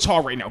 what's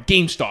hot right now?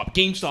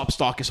 GameStop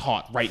stock is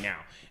hot right now,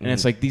 and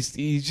it's like these.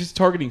 He's just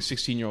targeting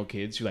 16-year-old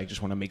kids who like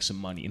just want to make some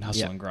money and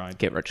hustle and grind.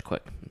 Get rich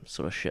quick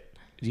sort of shit.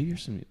 Did you hear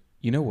some?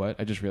 You know what?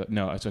 I just realized.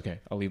 No, it's okay.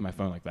 I'll leave my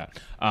phone like that.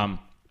 I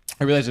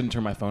realized I didn't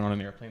turn my phone on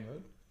in airplane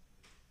mode.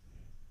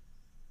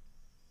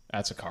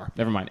 That's a car.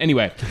 Never mind.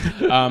 Anyway,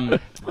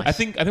 I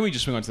think we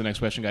just swing on to the next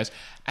question, guys.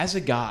 As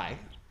a guy,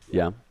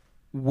 Yeah.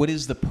 what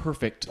is the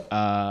perfect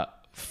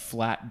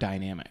flat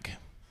dynamic?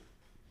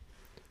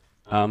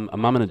 A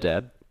mum and a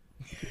dad.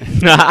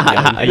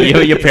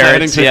 Your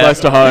parents, Too yeah.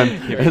 close to home.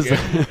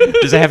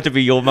 Does it have to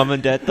be your mum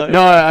and dad though?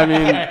 No, I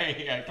mean,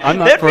 I'm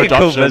up That'd for be a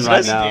cool adoption right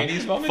business. now.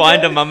 Danny's mum and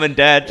Find dad? a mum and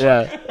dad.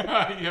 Yeah.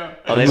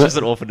 Oh, that's just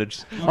an orphanage.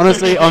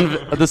 Honestly, on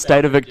the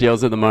state of Vic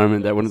deals at the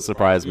moment, that wouldn't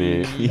surprise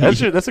me.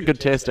 Actually, that's a good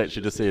test,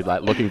 actually, to see,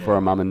 like, looking for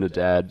a mum and a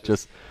dad.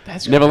 Just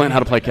That's never great. learn how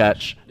to play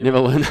catch. Never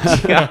learn how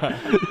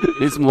to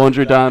need some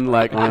laundry done.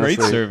 Like, honestly.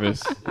 Great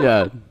service.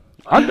 Yeah.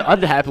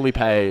 I'd happily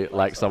pay,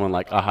 like, someone,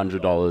 like,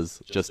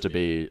 $100 just to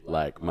be,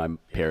 like, my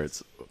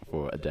parents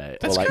for a day.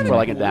 That's or, like, kinda for,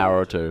 like, an cool. hour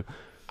or two.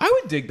 I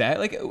would dig that.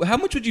 Like, how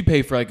much would you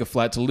pay for like a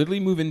flat to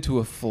literally move into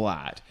a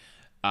flat,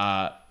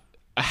 a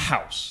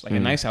house, like a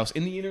nice house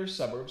in the inner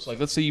suburbs? Like,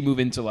 let's say you move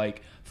into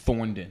like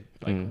Thorndon,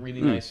 like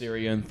really nice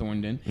area in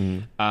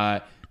Thorndon.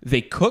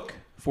 They cook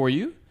for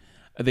you.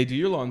 They do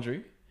your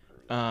laundry.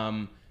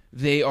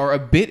 They are a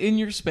bit in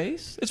your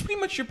space. It's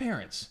pretty much your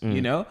parents.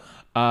 You know.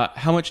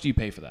 How much do you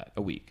pay for that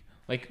a week?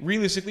 Like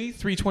realistically,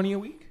 $320 a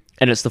week.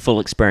 And it's the full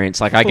experience.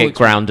 Like I Full get experience.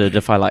 grounded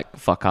if I like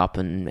fuck up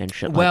and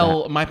shit like that.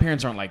 Well, my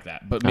parents aren't like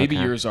that, but maybe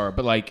Okay. yours are.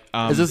 But like,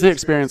 Is this the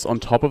experience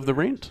on top of the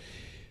rent?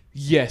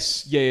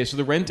 yes, yeah. So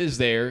the rent is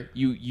there.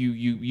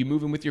 You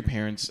move in with your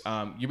parents.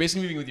 You're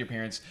basically moving with your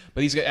parents,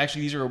 but these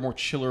are a more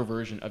chiller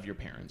version of your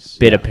parents.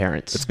 Better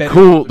parents. Better,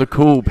 Cool, the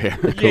cool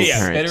parents. yeah,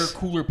 parents. better,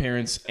 cooler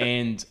parents,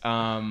 and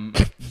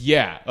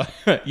yeah,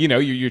 you know,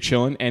 you're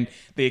chilling, and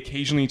they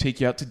occasionally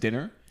take you out to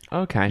dinner.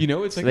 Okay. You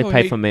know, it's So like, they oh,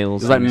 pay hey- for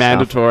meals. It's like and stuff.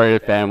 mandatory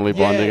family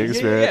bonding yeah,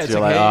 experience. it's You're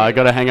like, like, hey, oh, I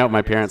got to hang out with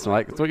my parents. I'm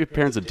like, I thought your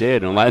parents are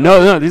dead. And I'm like,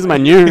 no, these are my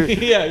new,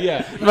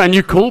 yeah. my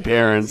new cool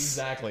parents.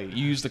 Exactly.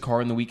 You use the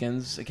car on the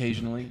weekends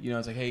occasionally. You know,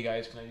 it's like, hey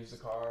guys, can I use the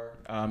car?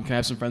 Can I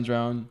have some friends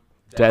around?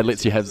 Dad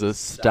lets you have the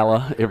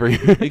Stella every.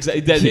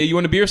 Exactly. You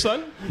want a beer,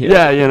 son?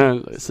 Yeah, you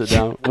know, sit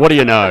down. What do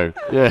you know?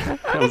 Yeah,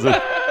 that was it.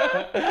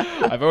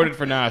 I voted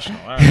for national.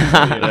 All right.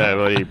 Yeah,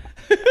 well,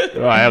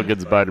 oh, how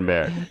good's Biden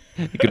Bear?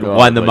 You could Oh,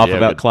 wind them but up yeah,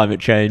 about but-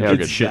 climate change yeah, and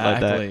good. shit like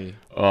that. Exactly.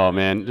 Oh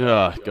man,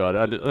 oh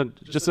god,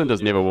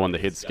 Jacinda's never worn the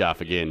headscarf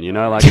again. You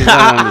know, like I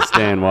don't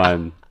understand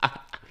why.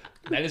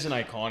 That is an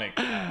iconic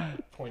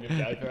point of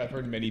view. I've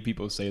heard many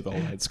people say the whole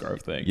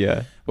headscarf thing.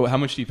 Yeah. Well, how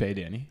much do you pay,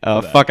 Danny?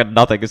 Oh, for that? fucking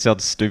nothing. It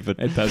sounds stupid.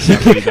 It does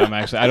sound pretty dumb,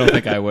 actually. I don't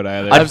think I would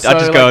either. I'd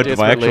just go into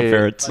my actual desperately-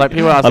 parents. Like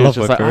people ask I me, love it's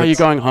just my like, "Oh, are you parents."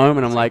 going home?"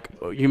 And I'm like,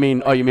 "You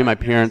mean my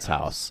parents'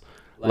 house?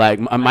 Like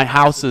my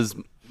house is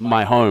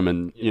my home,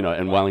 and you know,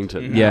 in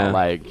Wellington. Yeah.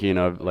 Like you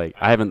know, like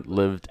I haven't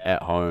lived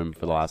at home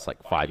for the last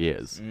like 5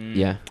 years.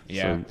 Yeah.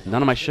 Yeah. So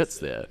none of my shit's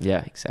there.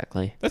 Yeah,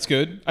 exactly. That's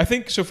good. I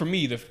think so. For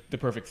me, the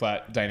perfect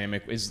flat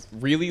dynamic is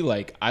really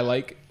like I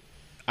like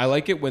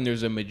it when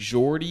there's a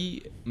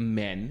majority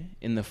men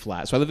in the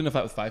flat. So I live in a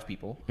flat with 5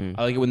 people.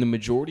 I like it when the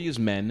majority is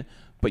men,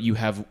 but you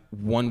have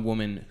one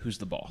woman who's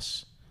the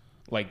boss,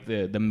 like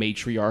the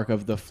matriarch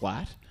of the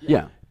flat.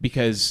 Yeah.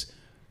 Because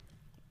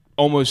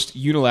almost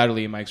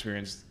unilaterally, in my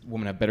experience,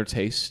 women have better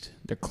taste.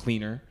 They're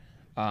cleaner,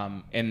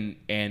 and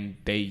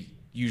they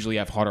usually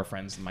have hotter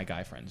friends than my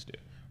guy friends do,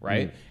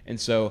 right? And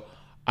so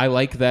I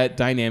like that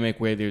dynamic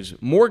where there's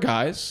more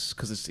guys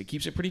because it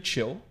keeps it pretty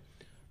chill,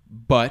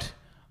 but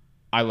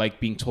I like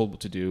being told what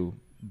to do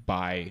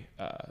by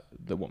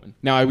the woman.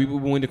 Now, are we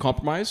willing to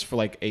compromise for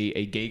like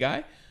a gay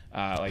guy?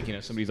 Like, you know,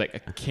 somebody's like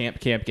a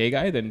camp gay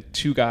guy, then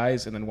 2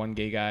 guys, and then 1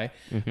 gay guy,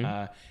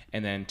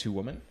 and then 2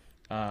 women.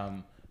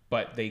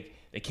 But they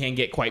can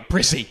get quite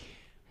prissy.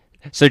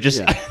 So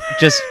just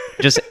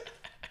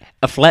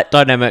a flat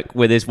dynamic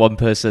where there's one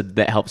person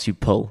that helps you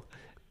pull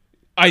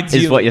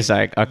Ideally, is what you're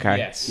saying. Okay.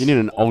 Yes. You need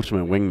an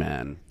ultimate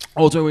wingman.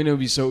 Ultimate wingman would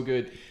be so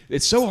good.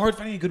 It's so hard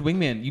finding a good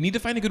wingman. You need to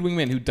find a good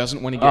wingman who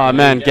doesn't want to get. Oh married.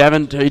 man,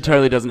 Gavin, he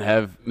totally doesn't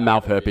have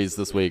mouth herpes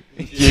this week.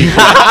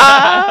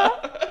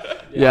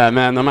 Yeah,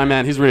 man, my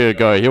man, he's ready to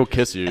go. He'll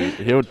kiss you.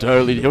 He'll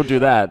do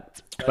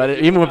that. But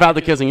even without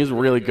the kissing, he's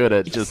really good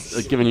at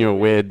just giving you a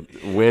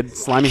weird,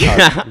 slimy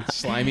hug.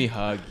 Slimy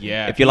hug.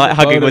 Yeah. If you like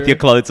hugging with your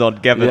clothes on,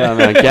 Gavin. Yeah,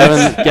 man,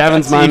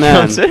 Gavin's my You know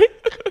what I'm man. saying?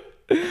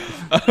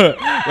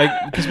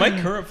 like, because my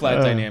current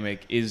flat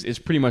dynamic is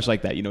pretty much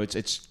like that. You know,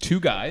 it's 2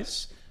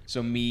 guys.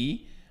 So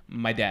me,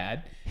 my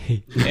dad,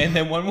 and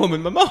then 1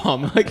 woman, my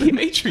mom, like a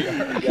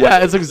matriarch. Yeah,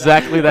 it's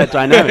exactly that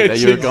dynamic that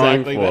It's you were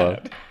going exactly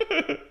for.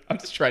 that. I'm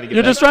just trying to get.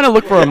 You're just trying to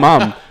look for a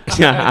mum.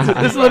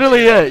 That's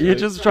literally it. You're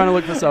just trying to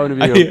look for someone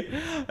to be.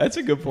 That's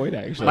a good point,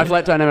 actually. My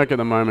flat dynamic at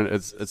the moment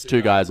is it's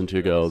 2 guys and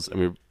 2 girls,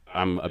 and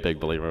I'm a big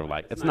believer of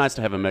like it's nice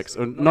to have a mix,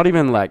 or not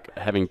even like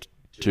having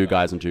two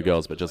guys and two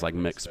girls, but just like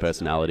mixed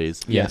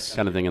personalities, Yes.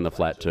 kind of thing in the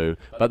flat too.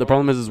 But the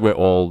problem is we're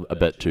all a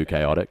bit too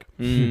chaotic,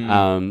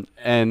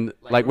 and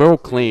like we're all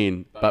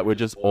clean, but we're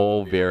just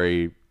all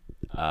very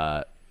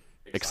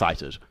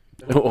excited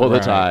all the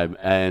Right. time,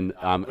 and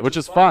which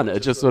is fun.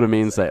 It just sort of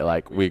means that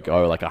like we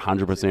go like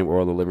 100%. We're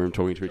all in the living room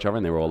talking to each other,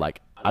 and they were all like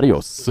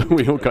adios. So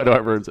we all go to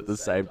our rooms at the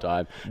same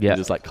time, Yeah. and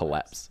just like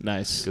collapse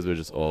Nice. because we're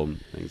just all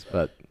things.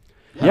 But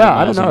yeah,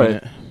 I don't miles a know.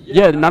 minute.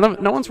 Yeah,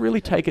 no one's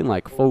really taken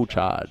like full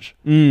charge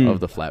of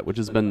the flat, which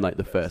has been like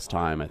the first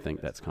time I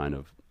think that's kind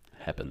of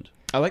happened.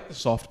 I like the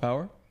soft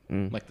power,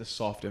 like the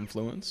soft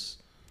influence.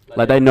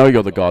 Like they know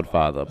you're the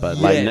Godfather, but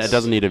like Yes. it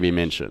doesn't need to be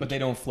mentioned. But they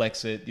don't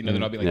flex it. You know, they're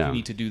not be like, Yeah. you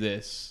need to do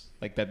this.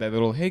 Like that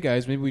little, hey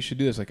guys, maybe we should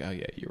do this. Like, oh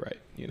yeah, you're right.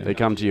 You know, They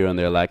come to you and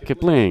they're like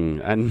Kipling,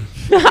 and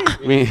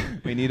we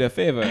need a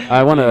favor.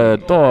 I want a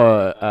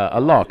door, a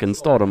lock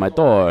installed on my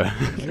door.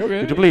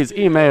 Could you please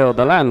email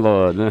the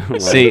landlord? Like,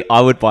 See, I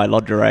would buy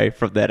lingerie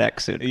from that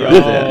accent. Yo,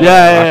 Right there.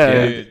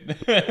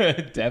 Yeah.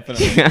 dude.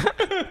 Definitely.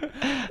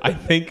 I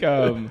think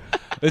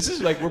this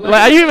is like we're like,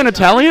 are you even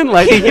Italian?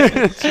 Like,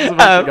 it's just a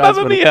bunch of guys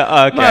Mamma with- mia.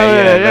 Okay,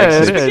 yeah,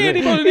 makes sense.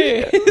 spaghetti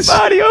bolognese.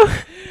 Mario.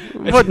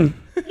 What?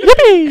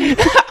 Yippee!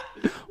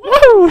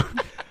 Woo!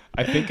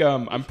 I think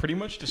I'm pretty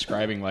much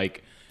describing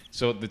like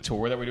so the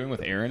tour that we're doing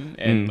with Aaron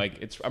and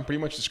like I'm pretty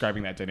much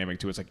describing that dynamic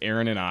too. It's like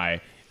Aaron and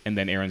I and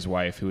then Aaron's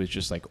wife who is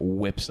just like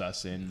whips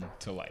us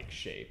into like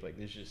shape. Like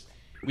there's just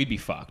we'd be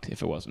fucked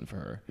if it wasn't for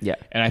her. Yeah.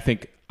 And I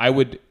think I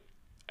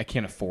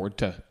can't afford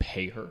to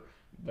pay her,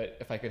 but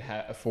if I could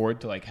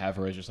afford to like have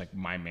her as just like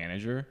my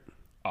manager,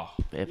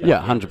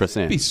 Yeah, 100%.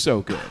 it'd be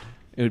so good.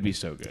 It would be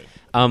so good.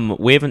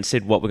 We haven't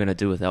said what we're gonna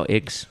do with our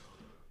eggs.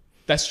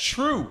 That's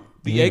true.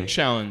 The egg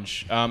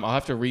challenge. I'll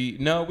have to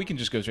No, we can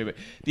just go straight. But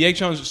the egg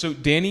challenge. So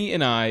Danny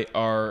and I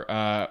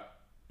are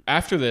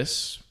after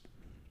this.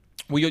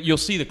 You'll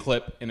see the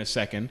clip in a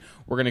second.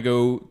 We're gonna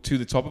go to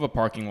the top of a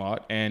parking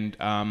lot, and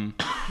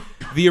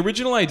the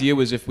original idea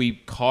was if we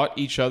caught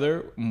each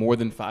other more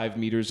than 5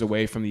 meters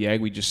away from the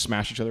egg, we just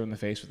smash each other in the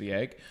face with the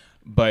egg.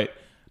 But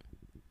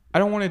I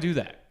don't want to do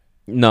that.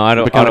 No, I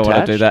don't Become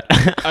want to do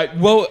that.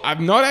 Well,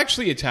 I'm not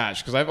actually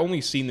attached because I've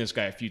only seen this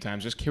guy a few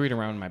times. Just carried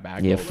around in my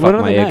bag. Yeah, all the fuck What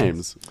are my their egg.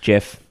 names?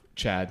 Jeff.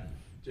 Chad.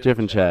 Jeff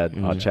and Chad.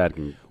 Oh, Chad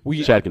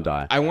can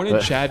die. I wanted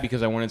But- Chad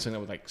because I wanted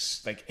something that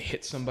would like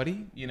hit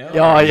somebody, you know?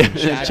 Oh,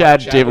 yeah.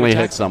 Chad would definitely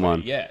attack hit someone.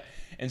 somebody, yeah.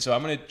 And so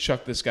I'm going to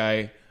chuck this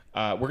guy.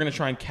 We're going to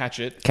try and catch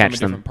it Catch from a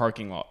them. different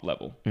parking lot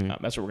level.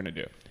 That's what we're going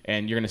to do.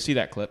 And you're going to see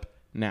that clip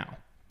now.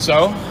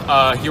 So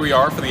here we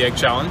are for the egg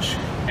challenge.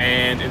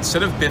 And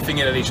instead of biffing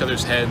it at each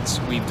other's heads,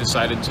 we've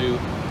decided to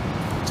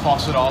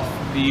toss it off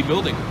the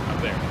building up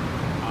there.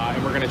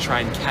 And we're going to try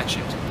and catch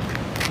it.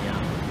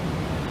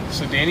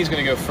 So Danny's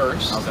going to go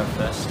first. I'll go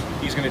first.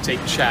 He's going to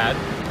take Chad,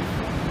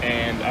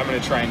 and I'm going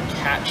to try and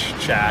catch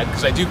Chad,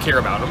 because I do care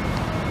about him,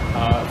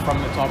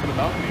 from the top of the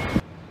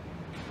balcony.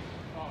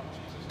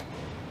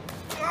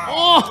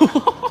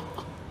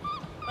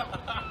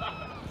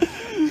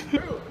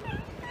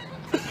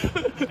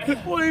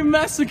 We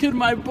massacred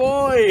my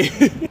boy.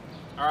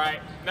 All right,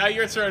 now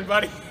your turn,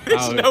 buddy.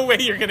 There's no way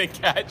you're going to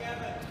catch.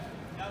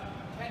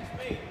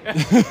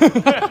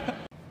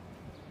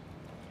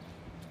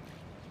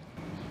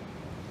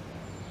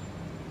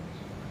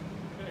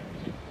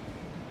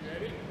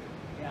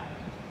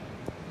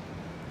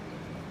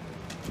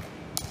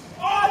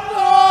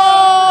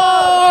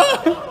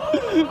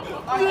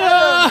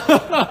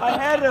 I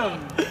had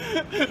him.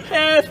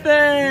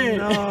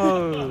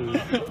 No.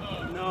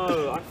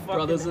 No. I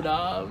Brothers in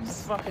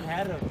arms. fucking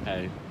had him.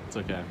 Hey, it's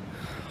okay.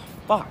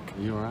 Fuck.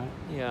 Are you alright?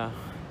 Yeah.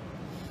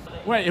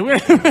 Wait,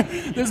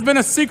 there's been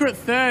a secret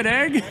third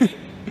egg?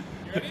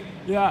 You ready?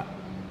 Yeah.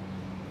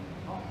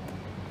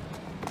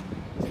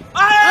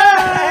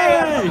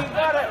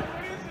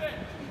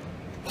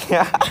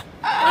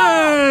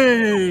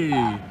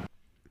 Hey!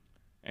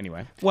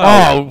 Anyway.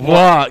 Oh,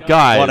 what,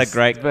 guys? What a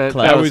great But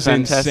clip. That was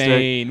fantastic.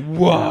 insane.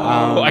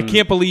 Whoa. I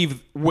can't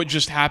believe what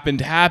just happened.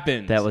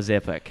 That was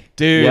epic.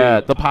 Dude.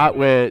 Yeah, the part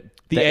where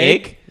The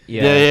egg? the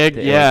egg,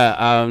 the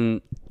yeah.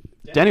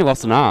 Danny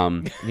lost an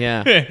arm.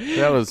 Yeah.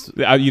 That was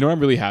You know what I'm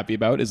really happy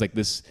about is like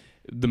this.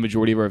 The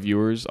majority of our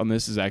viewers on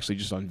this is actually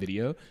just on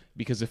video,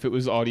 because if it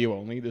was audio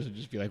only, this would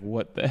just be like,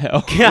 what the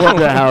hell? what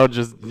the hell?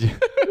 Just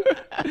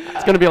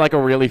it's gonna be like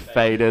a really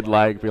faded,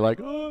 like be like,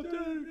 oh,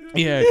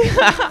 Danny. Yeah.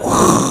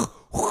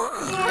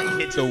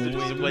 It's a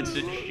wind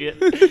and shit.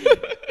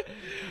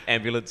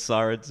 Ambulance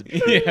sirens.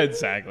 Yeah,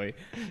 exactly.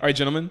 All right,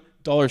 gentlemen,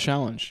 dollar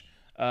challenge.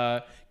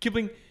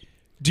 Kipling,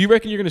 do you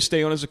reckon you're going to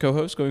stay on as a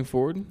co-host going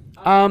forward?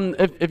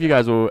 If you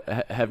guys will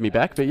have me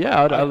back, but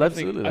yeah, I'd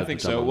absolutely. I love think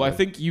to jump so. on Well, I that.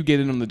 think you get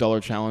in on the dollar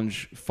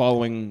challenge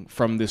following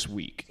from this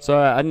week. So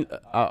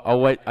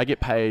I'll wait. I get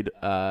paid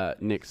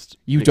next.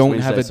 You next don't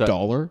Wednesday, have a so-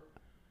 dollar?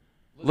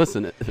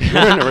 Listen,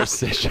 we're in a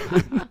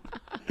recession.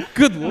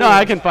 Good lord. No,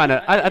 I can find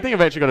it. I think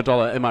I've actually got a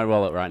dollar in my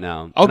wallet right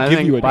now. I'll and I give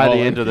think you a by dollar.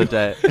 the end of the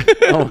day,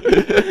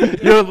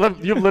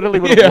 you literally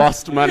would have Yeah.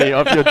 lost money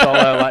off your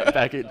dollar, like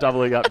back it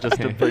doubling up just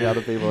to bring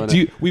other people in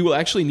it. We will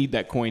actually need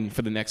that coin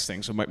for the next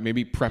thing, so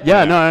maybe prep.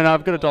 Yeah, it no, out. no,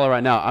 I've got a dollar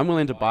right now. I'm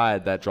willing to buy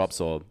that drop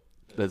saw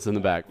that's in the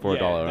back for a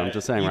dollar. I'm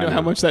just saying You right know now.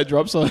 how much that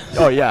drops on?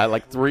 Oh yeah,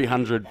 like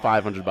 $300,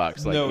 $500,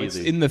 like no,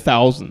 easy. it's in the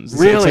thousands.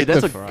 It's Really? like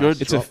That's the- a good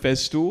It's drop. a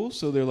Festool,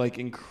 so they're like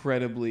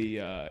incredibly.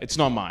 It's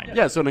not mine.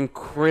 Yeah, so an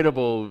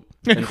incredible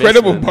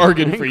Incredible investment.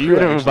 bargain for you,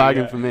 Incredible actually,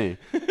 bargain yeah. for me.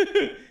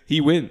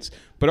 He wins.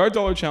 But our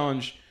dollar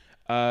challenge,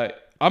 I'm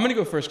gonna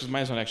go first because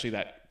mine's not actually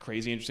that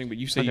crazy interesting. But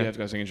you say you have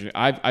got something interesting.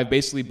 I've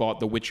basically bought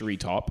the Witchery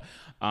top,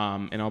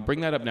 and I'll bring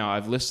that up now.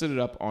 I've listed it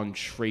up on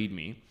Trade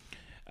Me.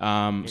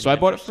 So I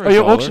bought it for. Oh,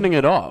 you're $1. auctioning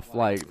it off,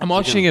 like I'm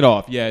auctioning it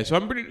off. Yeah, so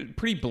I'm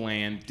pretty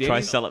bland. Try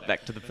Danny- sell it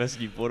back to the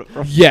person you bought it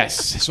from.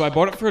 Yes. So I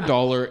bought it for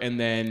 $1, and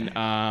then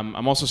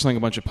I'm also selling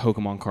a bunch of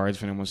Pokemon cards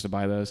if anyone wants to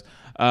buy those.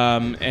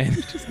 And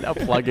now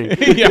plugging.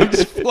 yeah, I'm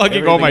just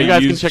plugging all my. You guys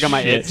can used check out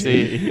my shit.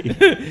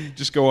 Etsy.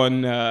 Just go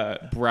on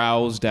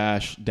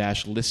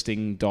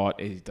browse-listing.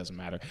 It doesn't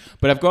matter.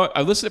 But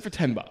I listed it for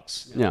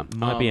 $10. Yeah.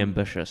 Might be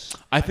ambitious.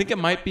 I think it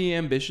might be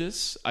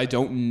ambitious. I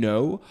don't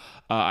know.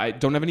 I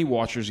don't have any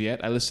watchers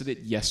yet. I listed it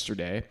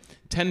yesterday.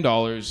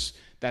 $10.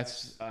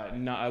 That's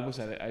not. What's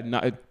that?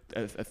 Not a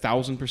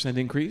 1,000%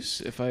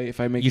 increase. If I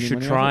make. You any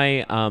should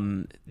money off it?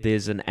 try.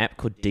 There's an app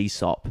called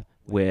Dsop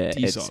where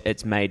Dsop.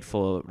 it's made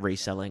for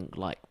reselling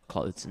like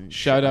clothes and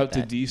Shout shit out like to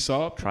that.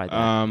 Dsop. Try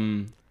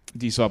that.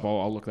 Dsop.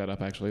 I'll look that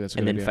up actually. That's a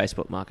And good then idea.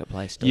 Facebook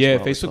Marketplace. Does Yeah,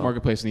 well as Facebook well.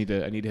 Marketplace. I need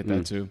to hit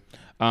that too.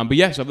 But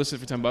yeah, so I've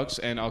listed it for $10,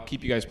 and I'll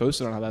keep you guys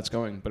posted on how that's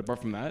going. But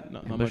apart from that,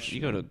 not But much. you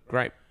got a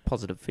great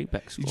positive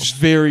feedback score. It's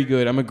very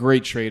good. I'm a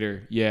great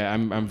trader. Yeah,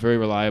 I'm very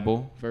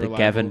reliable. Very The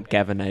reliable.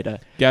 Gavinator.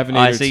 Gavinator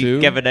I see 2.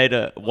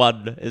 Gavinator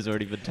 1 has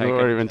already been taken.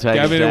 Already been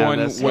taken Gavinator down. 1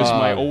 That's- was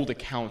my oh. old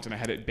account, and I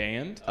had it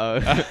banned. Oh.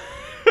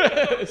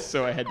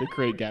 So I had to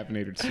create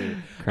Gavinator 2.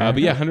 But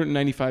yeah,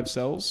 195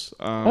 cells.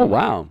 Oh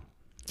wow.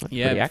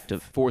 Yeah, pretty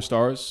active. 4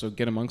 stars, so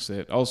get amongst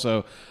it.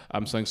 Also,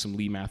 I'm selling some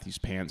Lee Matthews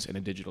pants and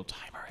a digital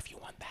timer if you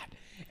want that.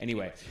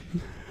 Anyway,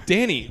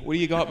 Danny, what do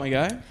you got, my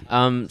guy?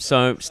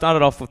 So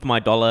started off with my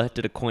dollar,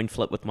 did a coin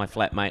flip with my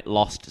flatmate,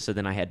 lost, so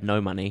then I had no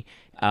money.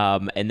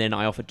 And then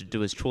I offered to do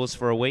his chores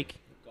for a week,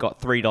 got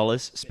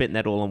 $3, spent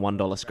that all on $1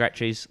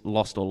 scratchies,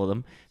 lost all of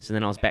them. So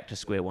then I was back to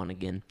square one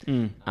again.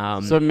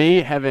 So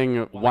me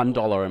having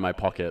 $1 in my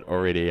pocket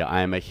already,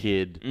 I am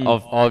ahead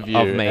of you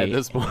of me at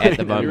this point. at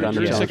the moment. You're Done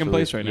the in Yeah. challenge second for the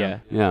place week.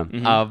 right now.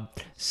 Yeah.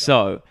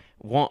 So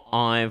what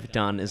I've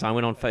done is I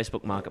went on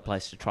Facebook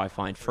Marketplace to try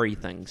find free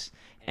things,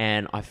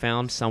 and I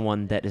found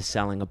someone that is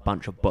selling a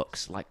bunch of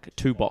books, like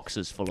 2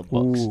 boxes full of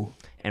books. Ooh.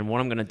 And what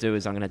I'm going to do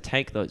is I'm going to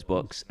take those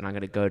books and I'm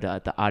going to go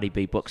to the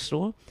RDB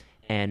bookstore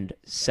and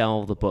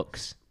sell the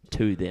books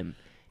to them.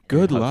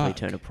 Good and hopefully luck.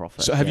 turn a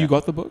profit. So have yeah. you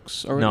got the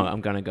books already? No,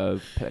 I'm going to go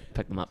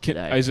pick them up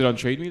today. Is it on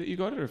Trade Me that you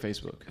got it or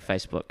Facebook?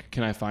 Facebook.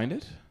 Can I find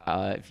it?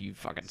 If you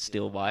fucking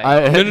steal by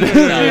I, it. no, no, he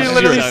no,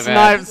 literally so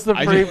bad. snipes the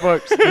I free just-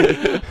 books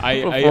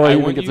I before he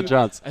even want gets a you-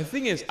 chance. The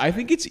thing is, I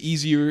think it's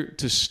easier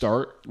to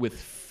start with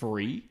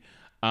free.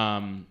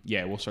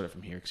 Yeah, we'll start it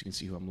from here because you can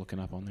see who I'm looking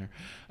up on there.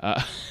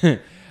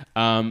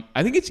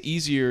 I think it's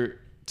easier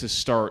to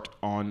start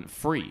on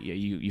free. Yeah,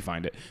 you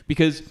find it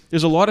because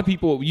there's a lot of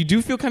people. You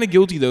do feel kind of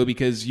guilty though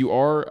because you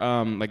are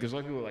like there's a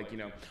lot of people like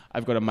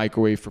I've got a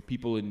microwave for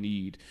people in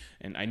need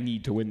and I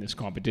need to win this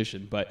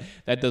competition, but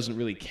that doesn't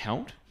really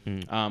count.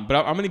 But I'm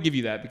going to give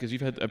you that because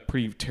you've had a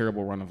pretty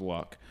terrible run of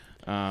luck.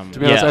 To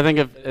be honest, Yeah. I think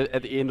if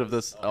at the end of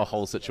this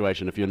whole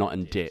situation, if you're not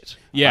in debt,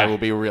 Yeah. I will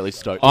be really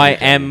stoked. I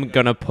am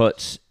going to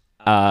put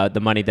the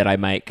money that I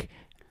make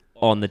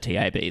on the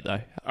TAB,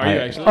 though. Are you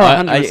actually? Oh,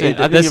 100%. I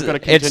think you've got to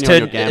continue on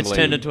your It's gambling.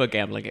 turned into a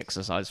gambling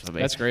exercise for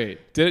me. That's great.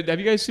 Have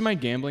you guys seen my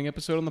gambling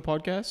episode on the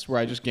podcast where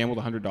I just gambled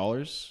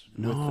 $100?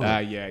 No. Yeah.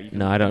 You can-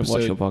 No, I don't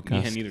watch your Yeah,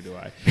 podcast. neither do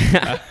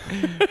I.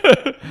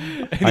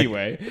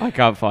 Anyway, I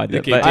can't find it,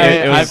 Okay, but I-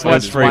 it was, I've it was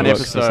watched free one books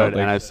or episode something.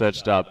 and I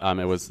searched up.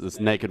 It was this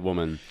naked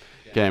woman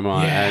came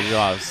on, and it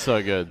was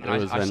so good. It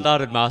was I and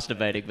started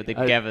masturbating, but then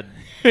Gavin,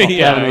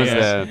 Gavin was yeah.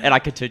 there. and I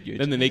continued.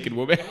 then the naked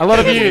woman. A lot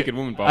of The you, naked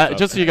woman popped up.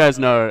 just so you guys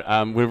know,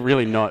 we're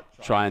really not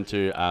trying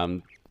to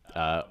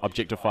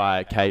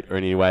objectify Kate or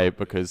in any way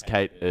because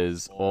Kate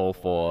is all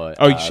for.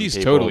 She's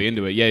people, totally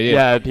into it. Yeah.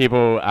 Yeah,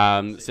 people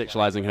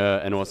sexualizing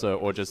her, and also,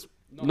 or just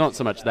not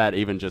so much that,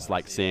 even just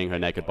like seeing her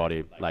naked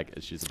body, like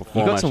she's a you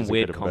performer. got some she's a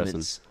weird creative person.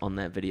 comments on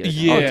that video.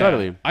 Yeah, Oh,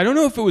 totally. I don't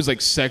know if it was like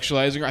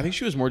sexualizing her. I think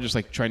she was more just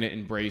like trying to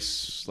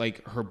embrace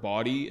like her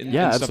body and,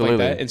 Yeah, and stuff absolutely.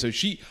 like that. And so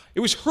it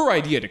was her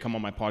idea to come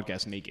on my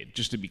podcast naked,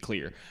 just to be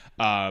clear.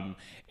 And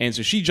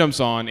so she jumps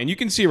on, and you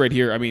can see right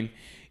here. I mean,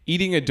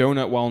 eating a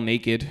donut while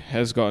naked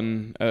has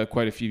gotten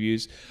quite a few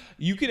views.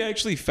 You can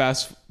actually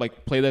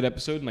play that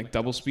episode in like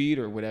double speed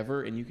or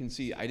whatever, and you can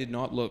see I did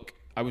not look.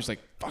 I was like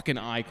fucking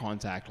eye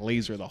contact,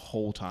 laser the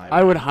whole time.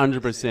 I would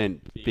 100%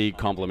 be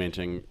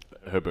complimenting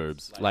her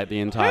boobs like the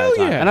entire Hell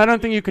time, yeah. and I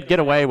don't think you could get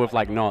away with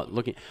like not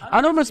looking.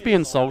 I'd almost be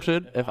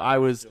insulted if I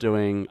was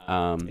doing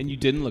And you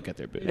didn't look at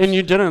their boobs. and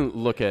you didn't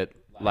look at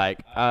like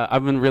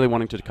I've been really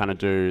wanting to kind of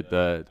do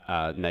the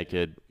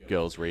naked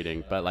girls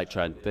reading, but like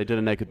they did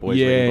a naked boys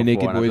reading before,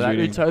 naked and boys I'd be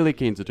reading. totally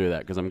keen to do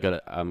that because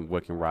I'm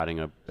working writing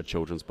a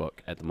children's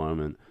book at the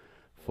moment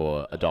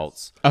for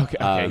adults. Okay,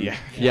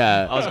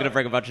 Yeah. I was gonna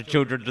bring a bunch of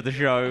children to the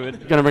show.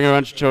 And Gonna bring a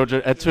bunch of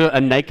children to a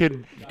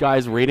naked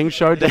guys reading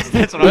show. That's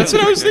what That's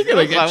what I was thinking.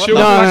 Like, Like, what show the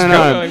up fuck's on no,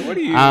 show, no. like, what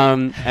are you?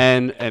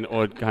 And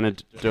or kind of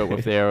do it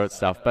with their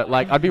stuff. But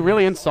like, I'd be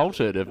really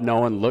insulted if no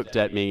one looked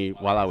at me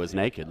while I was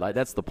naked. Like,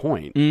 that's the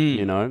point.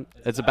 You know,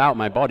 it's about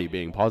my body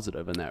being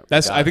positive in that.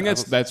 That's. I regard.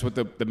 think that's what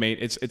the main.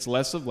 It's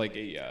less of like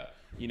a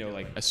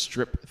like a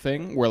strip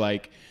thing where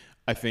like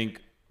I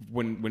think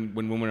when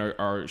women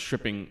are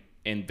stripping,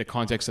 and the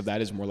context of that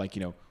is more like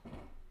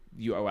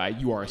you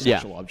are a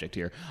sexual object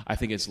here. I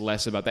think it's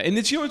less about that, and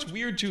it's it's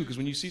weird too because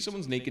when you see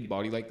someone's naked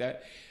body like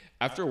that,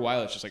 after a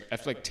while it's just like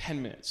after like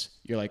 10 minutes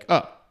you're like,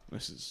 oh,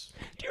 this is.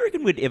 do you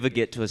reckon we'd ever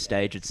get to a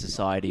stage in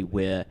society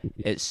where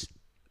it's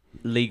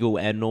legal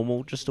and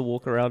normal just to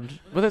walk around?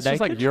 Well, that's just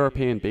like naked?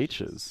 European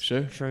beaches.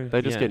 Sure. True.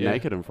 They just Yeah. get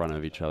naked in front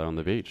of each other on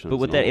the beach. But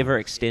would that ever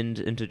extend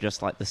into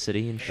just like the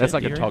city and shit? That's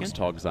like do a you Togs reckon?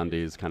 Togs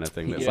undies kind of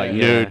thing. That's Yeah. like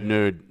Yeah.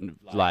 nude,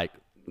 like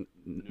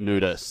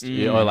nudist,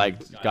 or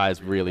like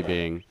guys really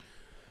being.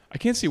 I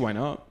can't see why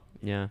not.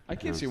 Yeah. I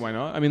can't see why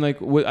not. I mean,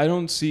 like, I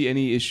don't see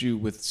any issue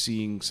with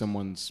seeing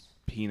someone's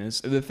penis.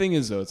 The thing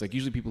is, though, it's like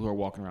usually people who are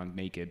walking around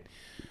naked.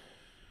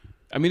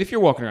 I mean, if you're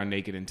walking around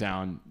naked in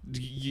town,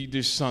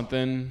 there's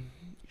something.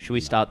 Should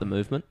we start the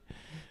movement?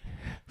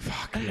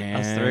 Fuck, three.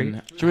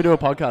 man. Should we do a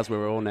podcast where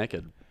we're all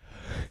naked?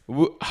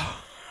 We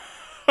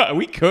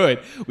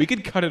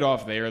could cut it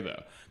off there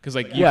though, because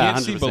like you Yeah,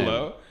 can't see 100%.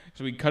 below,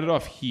 so we cut it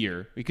off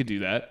here. We could do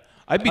that.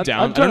 I'd be down.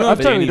 I'd I don't know I'd if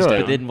totally Danny's do it.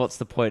 down. But then what's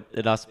the point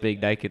in us being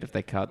naked if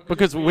they can't?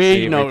 Because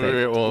we know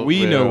everything.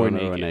 We know we're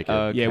know naked.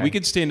 Okay. Yeah, we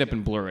could stand up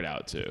and blur it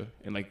out too,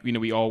 and like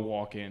we all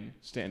walk in,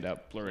 stand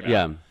up, blur it out.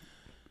 Yeah.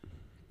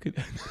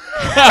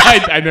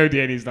 I know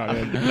Danny's not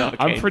in. Not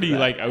I'm keen pretty for that.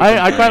 like. open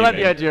I for quite like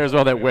anything. the idea as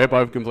well that we're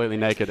both completely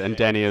naked and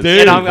Danny is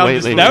Dude, I'm completely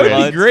just naked. That would be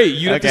Bloods. great.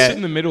 You'd have to Okay. sit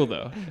in the middle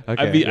though.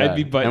 Okay. I'd be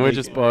Yeah. butt and we're naked.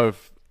 just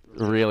both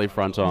really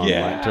front on,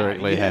 Yeah. like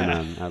directly. Yeah. Hey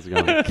man, how's it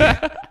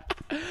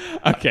going?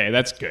 Okay,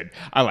 that's good.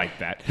 I like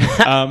that.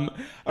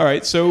 All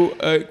right, so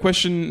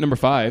question number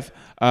 5.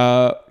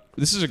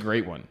 This is a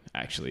great one,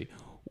 actually.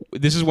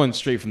 This is one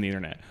straight from the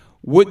internet.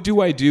 What do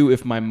I do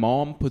if my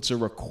mom puts a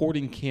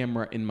recording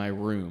camera in my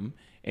room?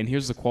 And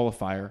here's the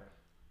qualifier: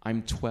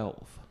 I'm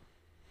 12.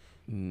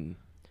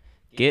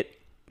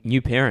 Get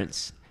new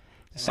parents.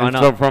 Sign And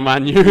up. from our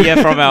new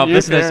From our new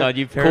business, parent- our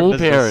new parent cool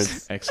business.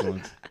 parents.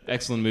 Excellent,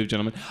 excellent move,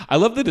 gentlemen. I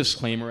love the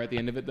disclaimer at the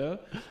end of it, though.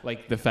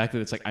 Like the fact that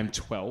it's like I'm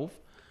 12.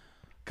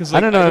 Because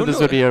I don't know if this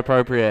would be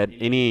appropriate.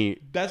 Any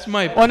That's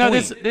my. Oh no,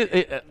 point.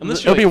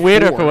 Unless it'll you're be like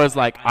weirder if 4. it was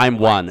like I'm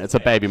 1. It's a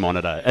baby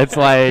monitor. It's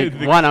like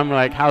one. I'm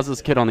like, how's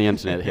this kid on the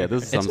internet here?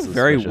 This is It's a something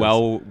very suspicious.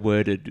 well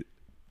worded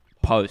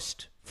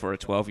post for a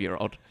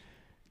 12-year-old.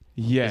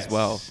 Yes. as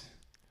well.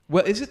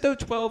 Well, is it though?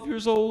 12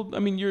 years old. I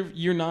mean, you're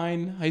year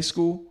 9, high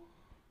school.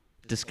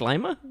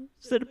 Disclaimer?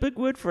 Is that a big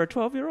word for a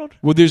 12-year-old?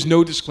 Well, there's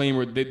no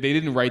disclaimer. They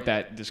didn't write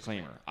that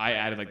disclaimer. I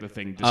added like the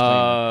thing disclaimer.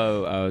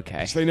 Oh,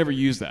 okay. So they never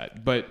use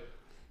that. But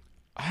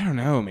I don't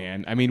know,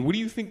 man. I mean, what do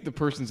you think the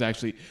person's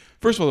actually?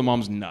 First of all, the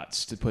mom's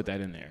nuts to put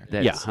that in there.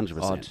 That's Yeah,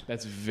 100%. odd.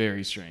 That's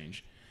very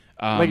strange.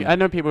 Like I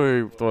know people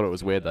who thought it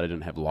was weird that I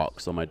didn't have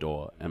locks on my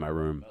door in my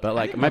room, but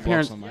like didn't my have locks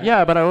parents, on mine.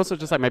 yeah, but I also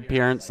just like my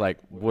parents like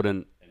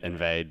wouldn't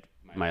invade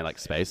my like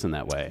space in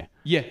that way.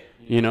 Yeah.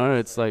 You know,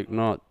 it's like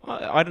not.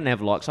 I didn't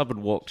have locks. I've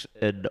been walked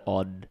in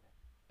on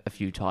a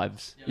few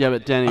times. Yeah,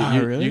 but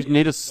Danny, really? you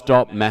need to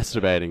stop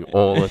masturbating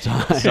all the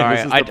time. Sorry,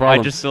 This is the I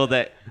problem. just saw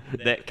that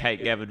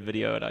Kate Gavin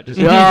video and I just...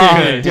 Oh,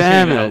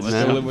 damn it, Still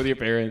man. live with your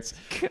parents.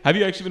 Have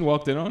you actually been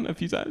walked in on a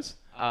few times?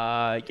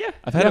 yeah.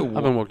 I've had Yeah, it.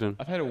 I've been walked in.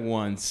 I've had it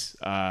once.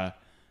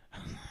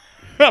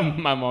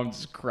 My mom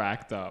just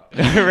cracked up.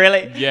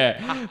 Really?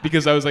 Yeah,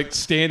 because I was like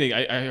standing.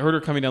 I heard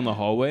her coming down the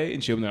hallway,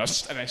 and she opened the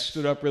house, and I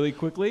stood up really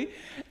quickly,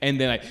 and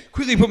then I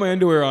quickly put my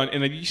underwear on,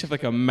 and I used to have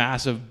like a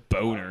massive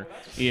boner,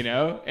 you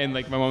know. And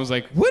like my mom was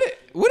like, "What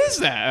is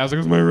that?" And I was like,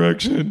 "It's my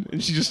erection,"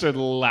 and she just started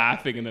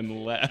laughing and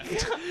then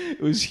left.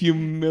 It was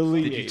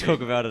humiliating. Did you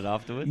talk about it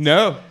afterwards?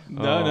 No.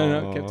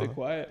 Kept it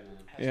quiet.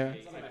 Yeah.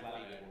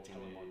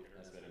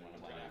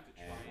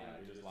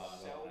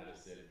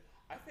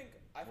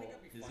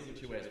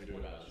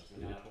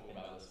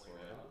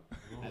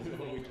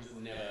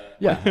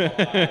 Yeah.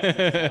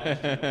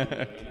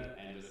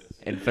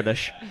 And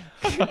finish.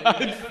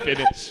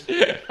 Finish.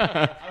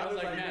 I was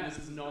like, man, this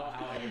is not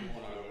how I do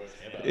porno works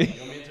ever.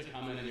 You're meant to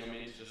come in and you're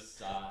meant to just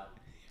start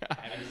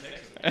having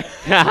sex with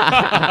me.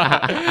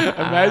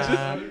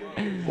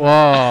 Imagine.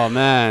 Whoa,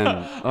 man.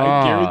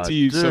 I guarantee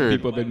you some dude.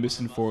 people have been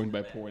misinformed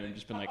by porn and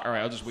just been like, all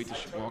right, I'll just wait till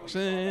she walks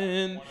in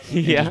and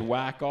Yeah. just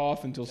whack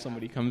off until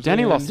somebody comes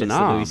Danny in. lost an It's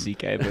the arm. Louis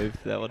C.K. move.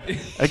 That one.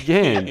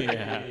 Again.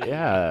 Yeah.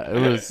 Yeah, it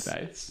was.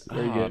 Nice.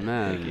 Very Oh, good.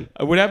 man.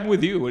 What happened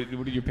with you? What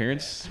did your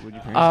parents? What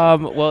did your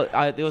parents?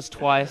 Well, there was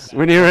twice.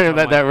 When you One hear time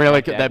that, my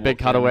really dad that big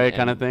walked in cutaway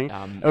kind of and, thing,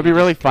 it he would be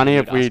really just funny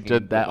if continued we asking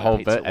did that what whole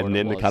pizza bit and order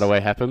then the was. cutaway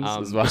happens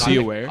as well. Was he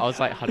aware? I was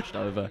like hunched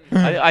over.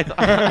 I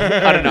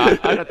don't know.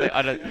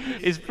 I don't.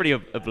 He's pretty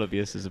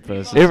oblivious as a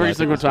person. so I Every think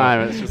single it's fine.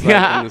 time, it's just like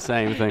Yeah. doing the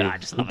same thing. Nah, I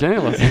just love it. Danny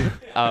lost.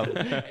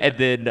 And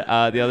then the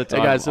other Hey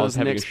time, guys, so I was this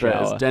having next a bit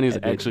shower. is Danny's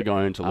and then, actually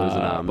going to lose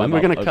an arm. my And we're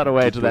mum going to cut opened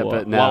away the to that door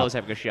bit now. while I was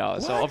having a shower.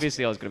 So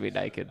obviously I was going to be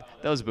naked.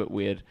 That was a bit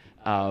weird.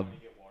 But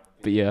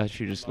yeah,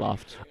 she just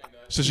laughed.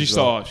 So she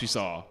saw. She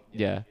saw.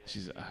 Yeah.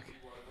 She's.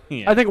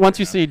 Yeah. I think once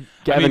you see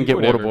Gavin get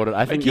whatever. waterboarded,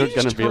 I think Can you're you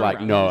going just to be turn like,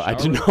 around no, in the I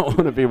do shower? not want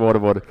to be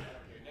waterboarded.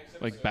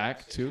 Like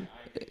back too.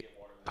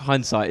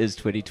 Hindsight is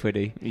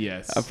 2020.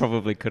 Yes. I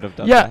probably could have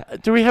done Yeah,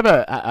 that. do we have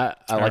a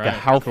like a Alright,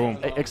 health cool.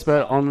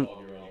 expert on?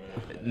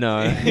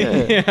 No.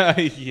 yeah.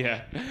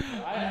 Yeah.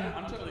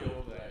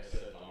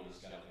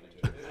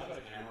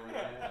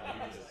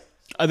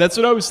 That's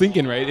what I was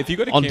thinking, right? If you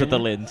go to Onto camera, the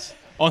lens.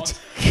 onto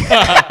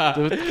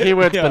The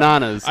keyword's Yeah.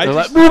 bananas. I They're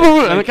just- like,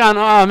 and I can't.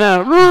 Oh man,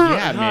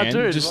 Yeah, oh, man,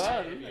 dude, just-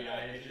 what?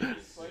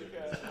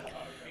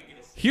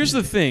 Here's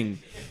the thing: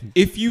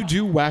 if you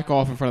do whack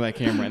off in front of that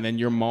camera, and then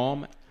your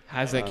mom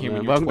has that camera, Man,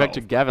 and you're welcome back to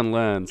 12, Gavin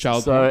Learns.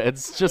 Child So porn.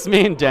 it's just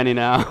me and Danny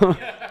now.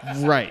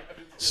 right?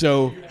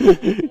 So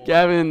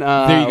Gavin.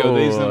 there you go.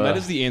 Oh, That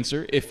is the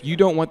answer. If you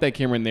don't want that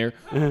camera in there,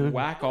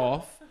 whack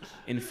off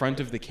in front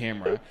of the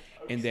camera,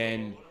 and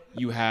then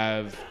you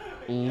have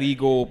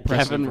legal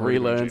precedent. Gavin for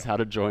what relearns how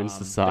to join There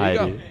you society.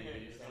 go.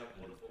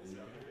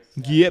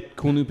 Yep,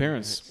 cool new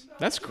parents.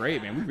 That's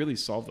great, man. We really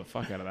solved the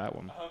fuck out of that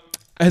one.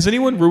 Has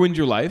anyone ruined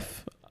your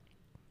life?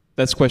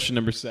 That's question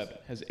number 7.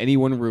 Has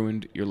anyone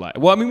ruined your life?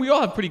 Well, I mean, we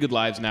all have pretty good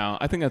lives now.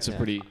 I think that's a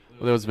pretty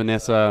Well, there was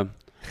Vanessa,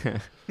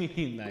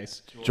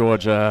 nice.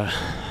 Georgia.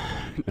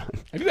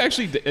 Have you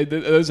actually are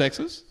those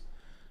exes?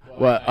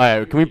 Well,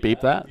 alright, can we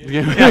beep that? we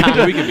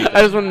can beep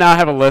I just want to now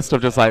have a list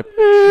of just like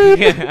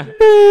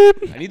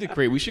I need to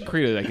create. We should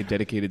create like a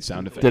dedicated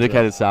sound effect.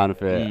 dedicated sound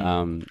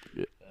effect.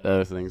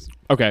 Those things.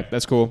 Okay,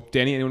 that's cool.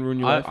 Danny, anyone ruin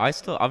your life?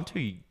 I'm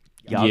too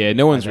young. Yeah,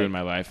 no one's I ruined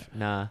think. my life.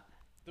 Nah.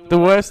 The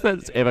worst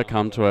that's ever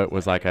come to it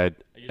was like I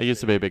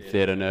used to be a big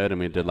theatre nerd, and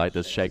we did like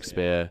this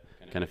Shakespeare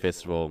kind of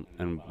festival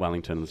in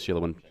Wellington, the Sheila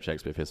Wynne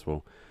Shakespeare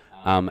Festival.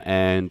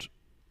 And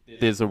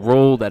there's a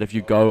rule that if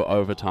you go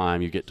over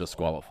time, you get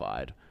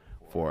disqualified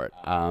for it.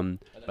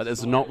 But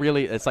it's not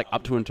really. It's like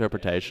up to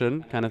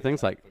interpretation kind of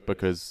things, like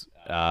because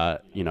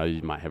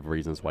you might have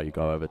reasons why you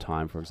go over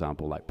time. For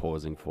example, like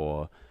pausing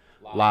for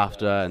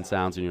laughter and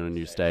sounds when you're on a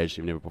new stage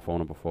you've never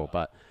performed on before.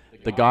 But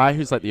the guy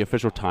who's like the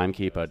official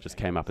timekeeper just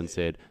came up and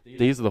said,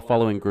 these are the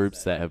following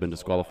groups that have been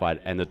disqualified,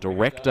 and the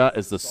director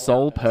is the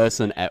sole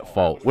person at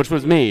fault, which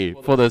was me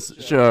for this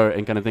show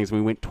and kind of things.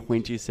 We went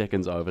 20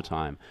 seconds over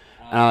time.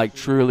 And I like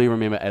truly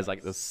remember as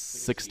like this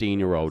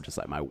 16-year-old, just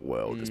like my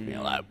world just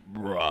being like,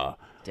 bruh,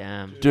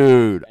 Damn.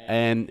 dude,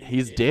 and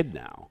he's dead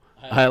now.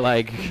 I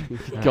like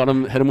hit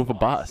him with a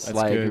bus. That's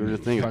like good. it was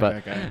things, Fuck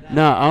but that guy.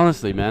 no,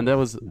 honestly, man, that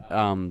was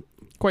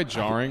Quite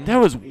jarring. that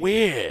was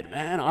weird,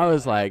 man. I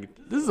was like,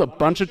 this is a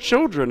bunch of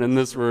children in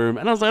this room,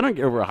 and I was like, I don't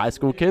get over high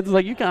school kids.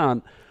 Like, you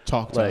can't.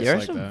 Talk to Like- us There are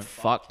like some that.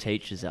 fuck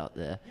teachers out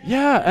there.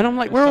 Yeah, and I'm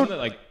like, we're Some all that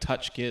like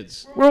touch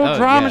kids. Oh,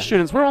 drama yeah.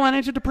 students. We're all on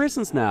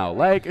antidepressants now.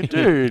 Like,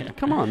 dude,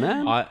 come on,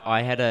 man.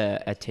 I had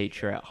a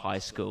teacher at high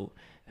school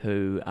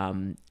who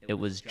it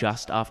was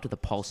just after the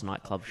Pulse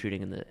nightclub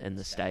shooting in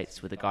the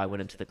States, where the guy went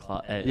into the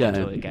club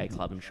into a gay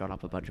club and shot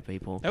up a bunch of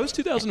people. That was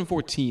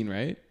 2014,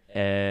 right?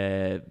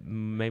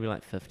 Maybe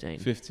like 15.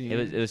 15.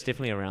 It was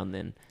definitely around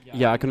then.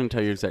 Yeah, I couldn't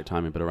tell you exact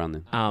timing, but around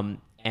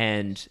then.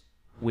 And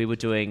we were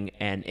doing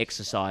an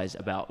exercise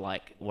about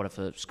like, what if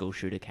a school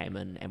shooter came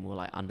in and we're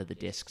like under the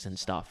desks and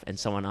stuff, and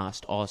someone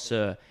asked, "Oh,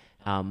 sir,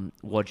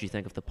 what do you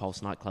think of the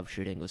Pulse nightclub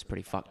shooting? It was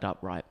pretty fucked up,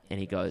 right?" And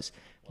he goes,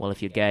 "Well,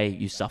 if you're gay,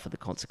 you suffer the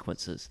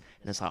consequences."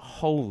 And it's like,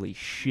 holy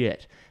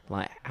shit!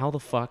 Like, how the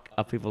fuck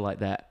are people like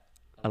that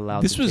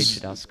allowed This to was-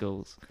 teach at our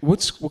schools?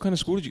 What kind of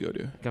school did you go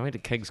to? Going to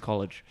King's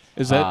College,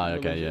 Is that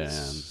Okay, yeah.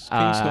 King's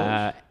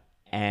College?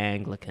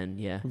 Anglican,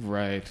 yeah,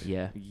 Right.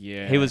 yeah.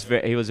 Yeah. He was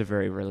a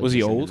very religious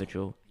he old?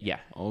 individual. Yeah,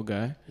 old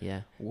guy.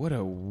 yeah. What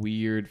a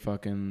weird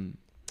fucking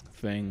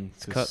thing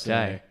to cooked,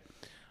 say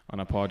on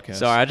a podcast.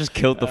 Sorry, I just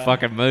killed the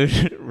fucking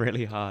mood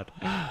really hard.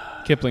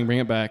 Kipling, bring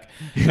it back.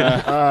 All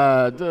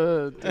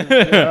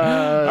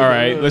All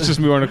right, let's just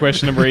move on to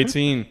question number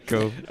 18.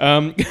 Cool.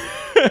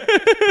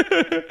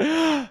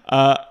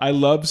 I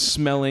love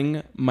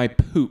smelling my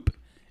poop.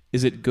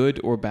 Is it good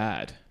or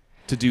bad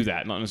to do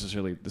that? Not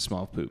necessarily the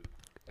smell of poop.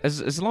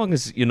 As long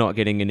as you're not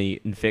getting any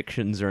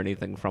infections or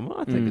anything from it,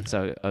 I think it's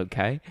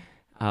okay.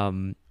 I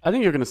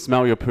think you're gonna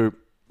smell your poop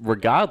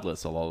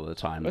regardless a lot of the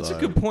time. That's though. a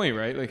good point,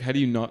 right? Like, how do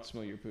you not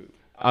smell your poop?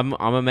 I'm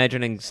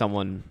imagining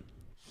someone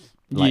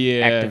like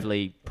Yeah.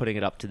 actively putting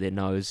it up to their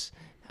nose,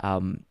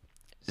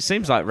 It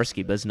seems like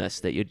risky business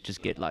that you'd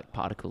just get like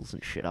particles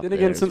and shit up Then there.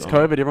 again, as since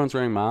well. COVID, everyone's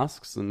wearing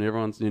masks and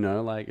everyone's,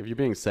 like, if you're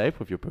being safe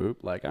with your poop,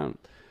 like, Yeah.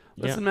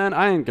 listen, man,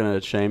 I ain't gonna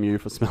shame you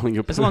for smelling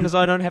your poop. As long as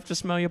I don't have to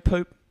smell your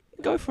poop,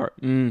 go for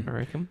it. Mm. I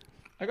reckon.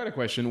 I got a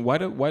question. Why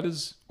do my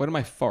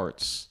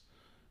farts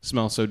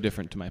smell so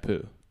different to my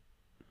poo?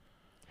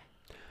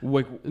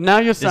 Like, Now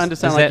you're starting to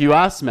sound does like that- you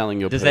are smelling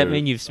your Does poo. that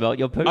mean you've smelt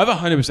your poop? I've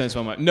 100%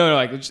 smell my no,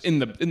 like just in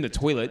the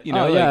toilet. You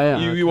know, Oh, yeah,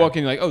 like yeah, you okay. walk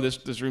in like, oh,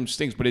 this room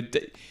stinks, but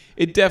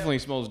it definitely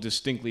smells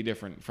distinctly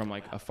different from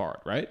like a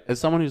fart, right? As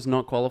someone who's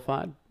not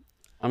qualified,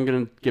 I'm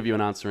gonna give you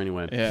an answer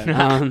anyway.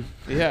 Yeah,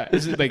 yeah.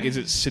 Is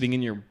it sitting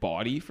in your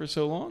body for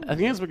so long? I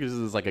think it's because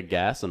there's like a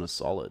gas and a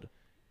solid.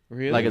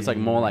 Really? Like it's like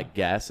more like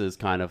gases,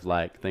 kind of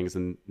like things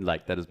and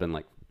like that has been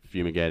like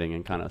fumigating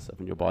and kind of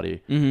stuff in your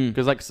body.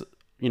 Because like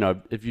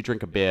if you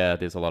drink a beer,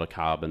 there's a lot of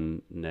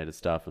carbonated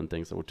stuff and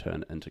things that will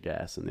turn into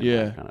gas and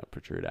then kind of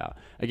protrude out.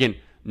 Again,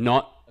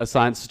 not a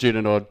science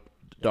student or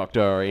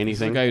doctor or He's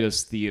the anything. guy who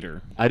does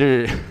theater. I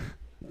do.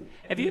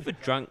 Have you ever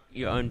drunk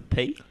your own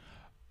pee?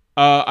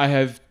 I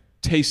have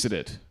tasted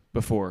it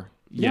before.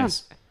 Yeah.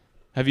 Yes.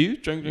 Have you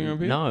drunk your own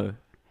pee? No.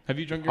 Have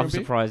you drunk your I'm own pee?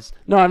 surprised.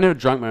 No, I've never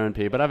drunk my own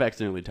pee, but I've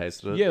accidentally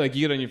tasted it. Yeah, like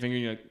you get on your finger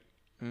and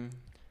you're like,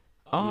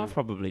 Oh, I've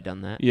probably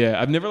done that. yeah.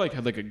 I've never like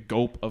had like a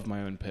gulp of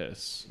my own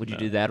piss. Would you No.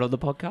 do that on the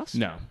podcast?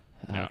 No.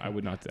 No, I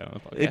would not do that on the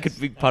podcast. It could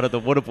be part of the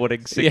waterboarding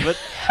Yeah. segment.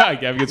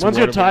 Gavin gets Once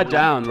you're water tied bottle.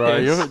 down, bro,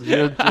 Yes.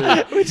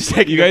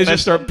 you're You guys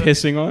just start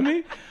pissing on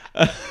me?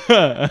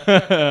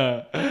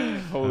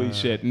 Holy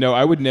shit. No,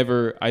 I would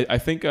never. I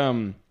think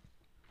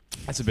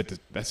that's a bit.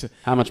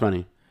 How much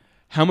money?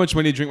 How much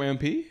money to drink my own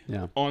pee?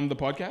 Yeah. On the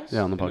podcast?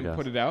 Yeah, on the And then podcast.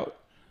 put it out?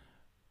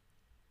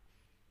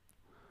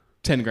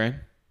 10 grand.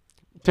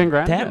 10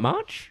 grand? That Yeah.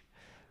 much?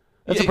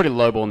 That's a pretty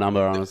lowball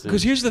number, honestly.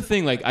 Because here's the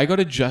thing, like I got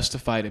to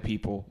justify to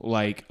people,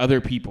 like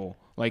other people,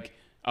 like,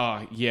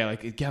 yeah,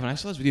 like Gavin, I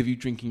saw this video of you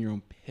drinking your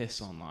own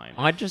piss online.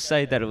 I'd just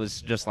say that it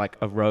was just like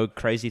a rogue,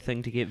 crazy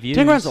thing to get views.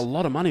 10 grand's a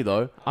lot of money,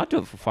 though. I'd do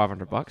it for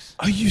 $500.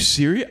 Are you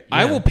serious?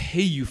 I Yeah. will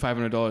pay you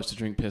 $500 to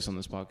drink piss on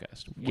this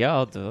podcast. Do Yeah,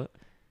 I'll do it.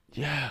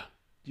 Yeah.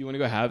 you want to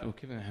go have?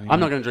 I'm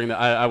not going to drink that.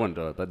 I wouldn't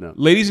do it, but no.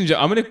 Ladies and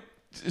gentlemen, I'm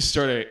gonna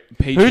start a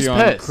Patreon Whose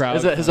piss? crowd.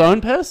 Is it his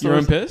own piss? Your or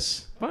own is-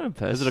 piss? My own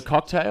piss. Is it a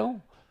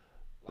cocktail?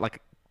 like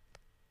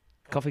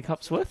coffee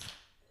cups worth?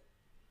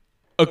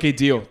 Okay,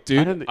 deal, dude.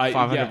 I don't think-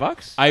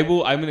 $500? I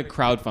will. I'm gonna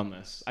crowdfund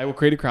this. I will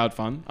create a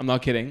crowdfund. I'm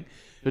not kidding.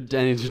 For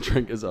Danny to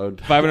drink his own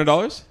piss.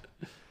 $500.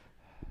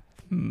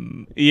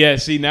 Yeah.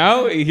 See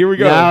now, here we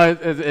go. Now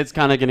it's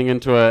kind of getting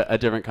into a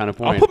different kind of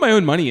point. I'll put my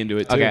own money into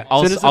it too. Okay,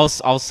 Soon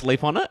as I'll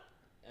sleep on it,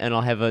 and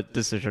I'll have a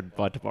decision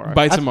by tomorrow.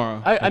 by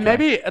tomorrow. I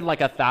maybe like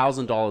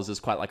 $1,000 is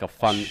quite like a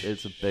fun.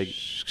 It's a big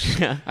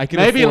I can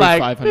maybe afford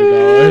like-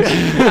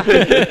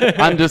 $500.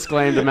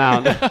 undisclaimed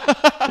amount.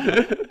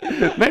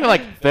 Maybe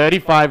like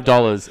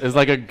 $35 is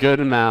like a good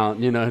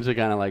amount, to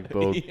kind of like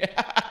build. Maybe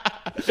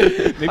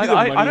Like, the money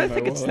I in don't my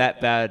think it's wallet.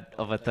 that bad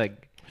of a thing.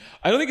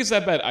 I don't think it's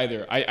that bad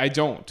either. I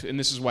don't, and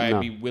this is why No.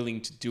 I'd be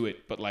willing to do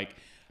it. But like,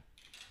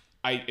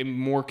 I am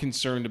more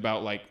concerned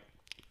about like,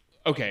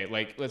 okay,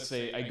 like let's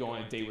say I go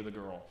on a date with a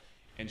girl,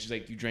 and she's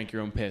like, "You drank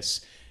your own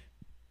piss,"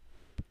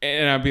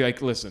 and I'd be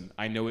like, "Listen,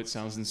 I know it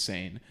sounds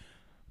insane,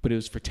 but it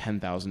was for $10,000.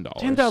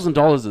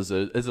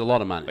 $10,000 is a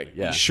lot of money. Like,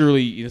 yeah.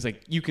 surely it's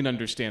like you can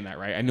understand that,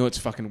 right? I know it's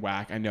fucking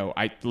whack. I know.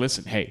 I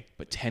listen. Hey,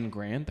 but 10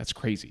 grand, that's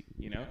crazy.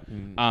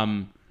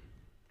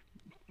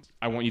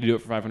 I want you to do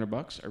it for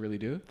 $500. I really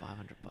do.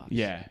 $500.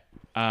 Yeah.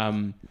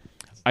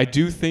 I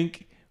do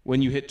think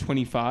when you hit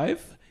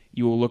 25,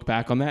 you will look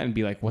back on that and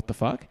be like, what the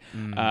fuck?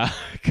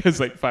 Because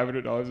like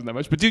 $500 isn't that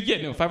much. But dude,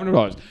 yeah, no,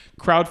 $500.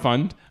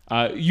 Crowdfund.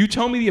 You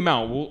tell me the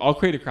amount. I'll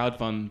create a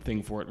crowdfund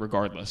thing for it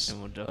regardless. And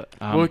we'll do it.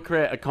 We'll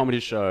create a comedy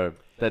show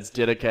that's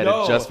dedicated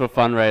No. just for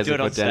fundraising Do it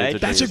for on Danny to stage.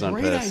 drink That's a his own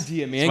great piss.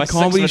 idea, It's man. my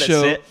Comedy 6-minute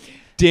show. set.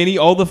 Danny,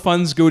 all the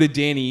funds go to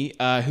Danny,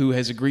 who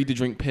has agreed to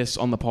drink piss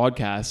on the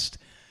podcast.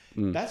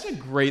 That's a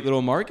great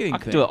little marketing I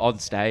thing. could do it on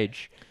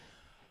stage.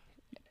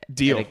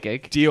 Deal. at a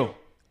gig. Deal.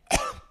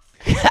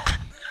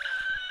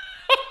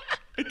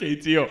 Okay,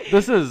 deal.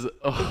 This is.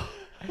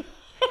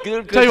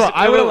 Tell you what,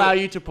 I would allow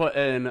you to put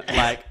in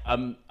like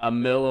a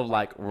mill of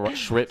like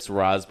Schweppes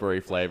raspberry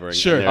flavoring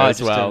Sure. in there Oh, as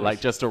just well, a-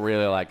 like just to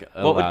really like.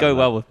 What would go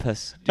well with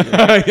piss?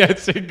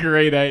 That's a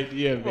great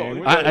idea,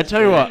 man. I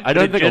tell you what, I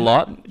don't think a gin-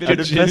 lot. bit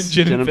of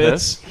Gin and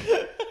piss.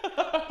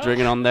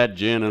 Drinking on that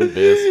gin and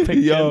piss.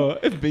 Yo,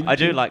 pink I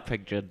do gin. like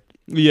pig gin.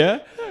 Yeah?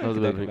 That was a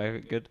That bit would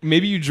make it good.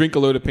 Maybe you drink a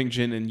load of pink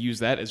gin and use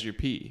that as your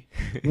pee.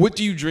 What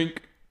do you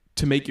drink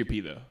to make your pee,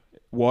 though?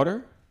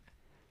 Water?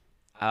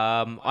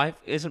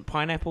 Isn't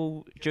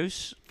pineapple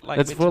juice like?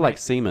 It's meant for to like make-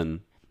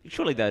 semen.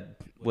 Surely that'd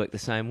work the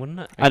same, wouldn't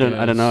it? I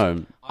don't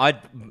know. I'd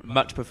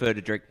much prefer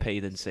to drink pee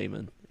than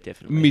semen.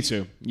 Definitely. Me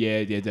too.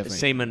 Yeah, definitely.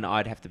 Semen,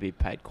 I'd have to be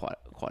paid quite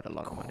a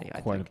lot of money.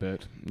 I Quite think. a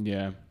bit.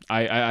 Yeah.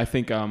 I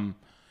think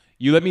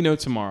you let me know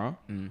tomorrow.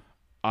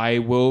 I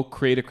will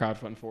create a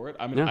crowdfund for it.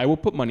 Yeah. I will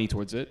put money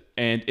towards it.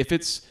 And if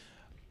it's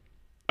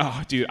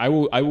Oh, dude, I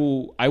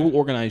will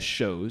organize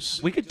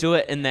shows. We could do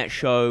it in that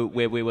show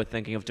where we were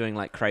thinking of doing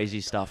like crazy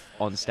stuff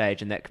on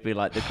stage, and that could be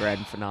like the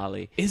grand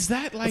finale. Is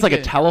that like It's like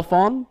a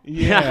telethon.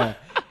 Yeah.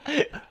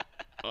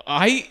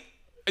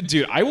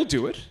 I will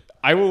do it.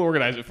 I will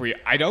organize it for you.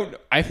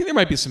 I think there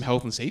might be some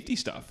health and safety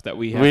stuff that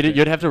we have.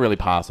 You'd have to really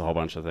pass a whole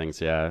bunch of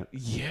things, yeah.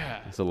 Yeah.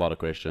 It's a lot of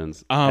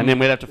questions. And then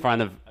we'd have to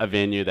find a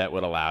venue that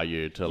would allow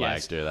you to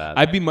like do that.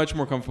 I'd be much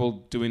more comfortable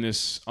doing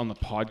this on the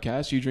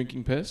podcast, you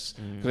drinking piss,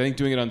 because I think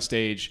doing it on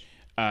stage,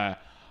 I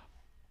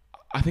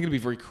think it'd be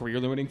very career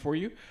limiting for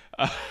you.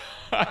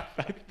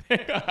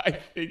 I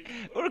think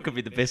Or it could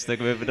be the best thing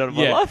I've ever done in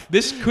my life.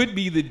 this could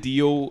be the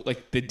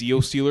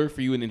deal stealer for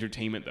you in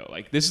entertainment though.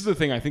 Like this is the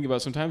thing I think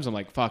about sometimes. I'm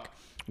like, fuck,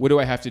 what do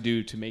I have to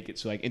do to make it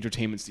so like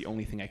entertainment's the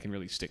only thing I can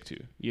really stick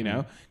to, you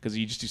know? Because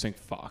you just do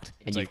something fucked.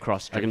 And It's you've like,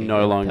 crossed. I can drinking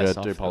no and longer piss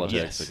off. do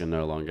politics. Yes. I can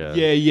no longer.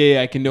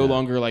 yeah. I can no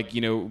longer like,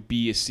 you know,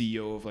 be a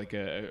CEO of like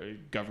a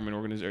government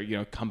organization or, you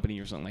know, company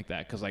or something like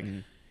that. Because like,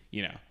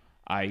 you know,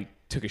 I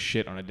took a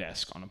shit on a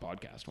desk on a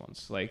podcast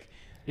once. Like,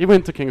 He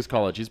went to King's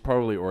College. He's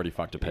probably already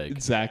fucked a pig.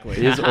 exactly.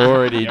 He's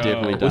already Yo,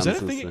 definitely done was that a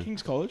some thing at stuff.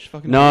 King's College?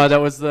 Fucking No,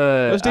 that was the.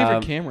 that was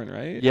David Cameron,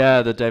 right?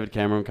 Yeah, the David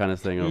Cameron kind of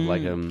thing of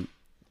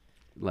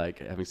like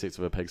having sex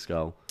with a pig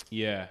skull.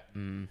 Yeah.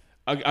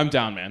 I'm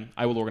down, man.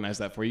 I will organize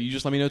that for you. You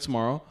just let me know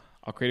tomorrow.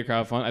 I'll create a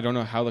crowdfund. I don't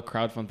know how the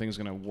crowdfund thing is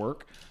going to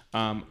work.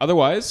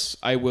 Otherwise,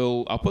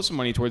 I'll put some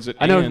money towards it.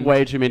 I know and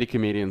way too many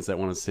comedians that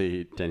want to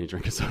see Danny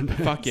drink his own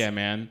piss. Fuck yeah,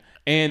 man.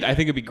 And I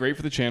think it'd be great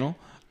for the channel.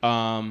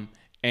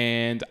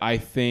 And I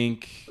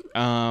think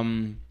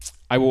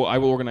I will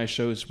organize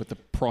shows with the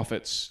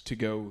profits to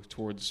go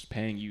towards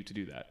paying you to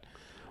do that.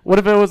 What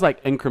if it was like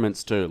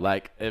increments too?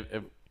 Like if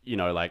you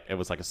know, like it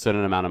was like a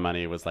certain amount of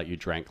money. It was like you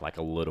drank like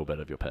a little bit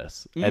of your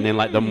piss, and then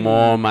like the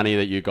more money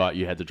that you got,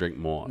 you had to drink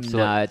more. So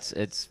No, like,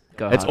 it's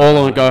go. it's hard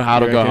all or on go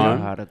hard or You go reckon? home.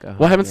 Go hard or go home,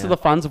 What happens yeah. to the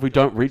funds if we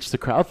don't reach the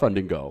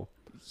crowdfunding goal?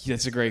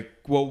 That's a great.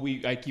 Well,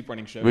 I keep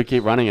running shows. We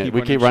keep running it.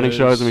 We keep running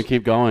shows and we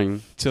keep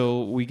going.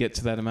 till we get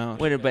to that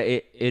amount. Wait, but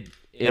it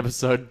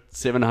Episode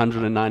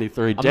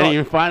 793. not-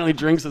 Danny finally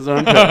drinks his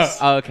own piss.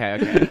 Oh,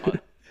 okay.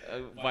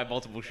 By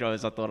multiple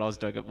shows, I thought I was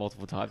doing it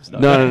multiple times.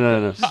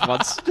 No. Just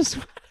once. Just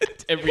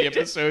Every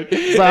episode.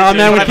 It's like, oh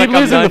man, we Whatever keep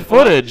comes losing the out.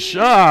 footage.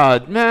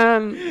 Oh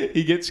man.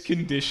 He gets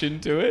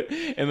conditioned to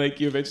it, and like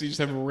you eventually just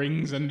have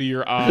rings under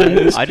your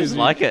eyes. I just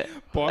like it.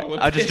 Bottle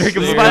of I just piss drink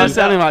 'em there. This is why I'm Yeah.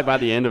 sounding like by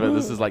the end of it,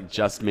 this is like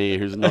just me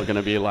who's not going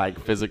to be like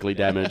physically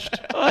damaged.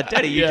 Oh,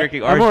 Daddy, you Yeah.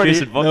 drinking I'm orange already-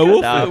 juice and vodka? No,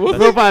 we'll Nah, fi- we'll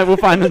that's- We'll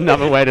find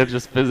another way to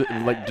just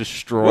like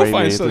destroy We'll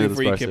find me something through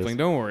for this you, process. Kipling.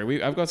 Don't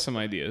worry. I've got some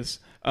ideas.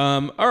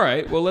 All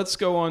right. Well, let's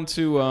go on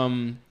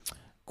to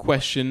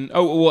question.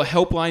 Oh, well,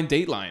 helpline,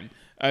 dateline.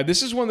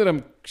 This is one that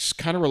I'm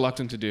kind of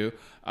reluctant to do,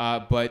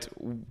 but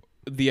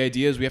the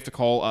idea is we have to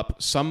call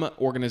up some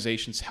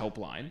organization's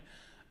helpline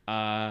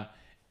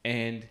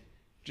and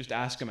just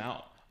ask them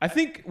out. I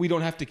think we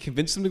don't have to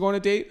convince them to go on a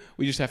date.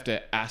 We just have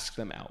to ask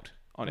them out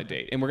on a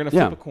date, and we're gonna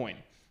flip Yeah. a coin.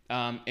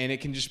 And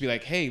it can just be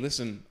like, hey,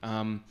 listen.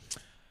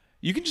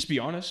 You can just be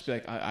honest. Be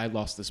like, I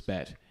lost this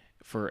bet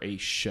for a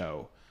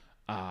show,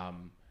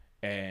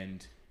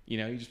 and you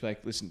know, you just be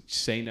like, listen,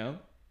 say no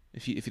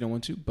if you don't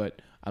want to,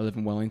 but I live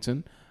in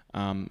Wellington.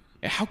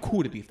 How cool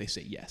would it be if they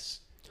say yes?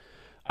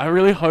 I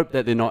really hope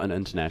that they're not an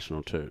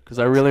international too, because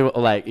I really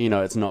like, you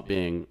know, it's not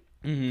being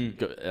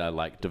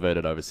like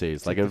diverted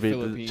overseas. Like, it'd be the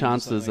Philippines or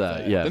chances something like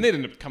are, that. yeah. Then they'd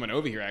end up coming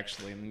over here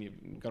actually, and then you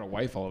got a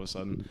wife all of a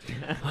sudden,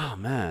 Oh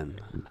man,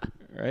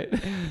 right?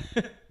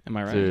 Am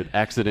I right? dude,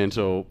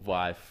 accidental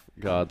wife.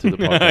 God to the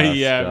podcast.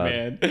 yeah, God.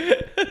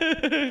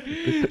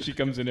 man. She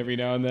comes in every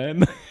now and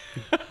then.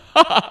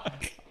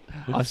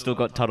 I've still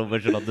got tunnel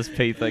vision on this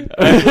pee thing.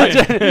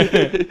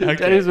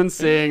 Danny's been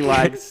seeing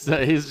like,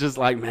 so he's just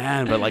like,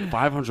 man, but like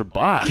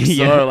 $500.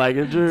 Yeah. So like,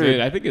 dude, Dude,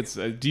 I think it's.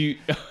 Do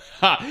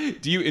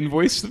you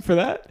invoice for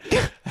that?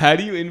 How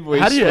do you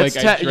invoice? How do you- Like, it's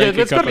I ta- drank yeah,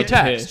 a it's cup gotta be of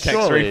taxed. piss. Tax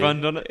Surely.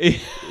 refund on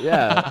it.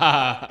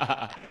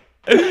 yeah.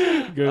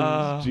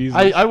 Good Jesus.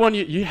 I want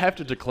you. You have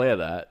to declare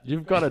that.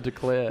 You've got to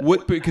declare.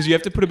 What? Because you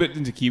have to put a bit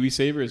into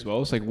KiwiSaver as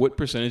well. It's like, what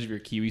percentage of your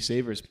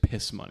KiwiSaver is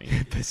piss money?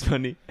 Piss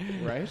money.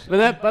 Right? But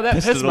that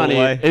Pissed piss it all money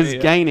away. is Yeah.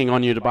 gaining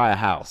on you to buy a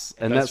house,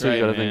 and That's that's, what you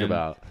got to right, think man.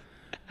 about.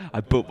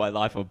 I built my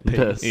life on pee.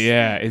 Piss.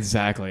 Yeah,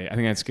 exactly. I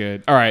think that's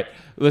good. All right,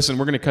 listen,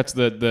 we're gonna cut to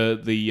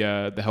the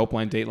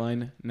helpline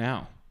dateline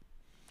now.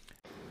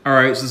 All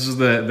right, so this is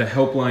the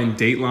helpline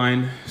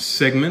dateline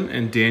segment,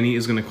 and Danny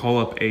is gonna call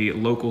up a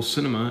local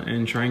cinema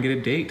and try and get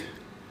a date.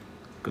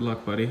 Good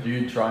luck, buddy.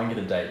 You try and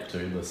get a date to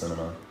the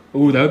cinema.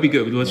 Ooh, that would be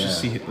good. Let's just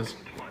see. Let's, To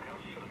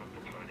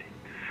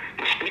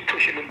speak to a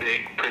human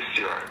being, press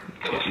 0.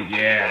 To listen to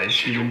Yeah, a voice,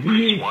 human you press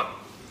being. 1.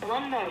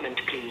 One moment,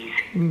 please.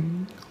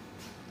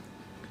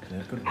 Could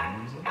I good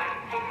ratings?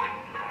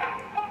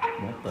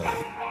 What the?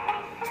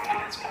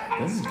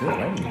 This is good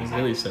ratings. it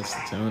really sets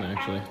the tone,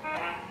 actually.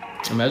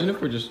 Imagine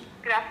if we're just.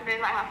 Good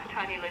afternoon, my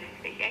hospitality, Lucy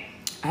speaking.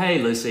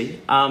 Hey,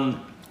 Lucy.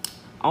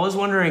 I was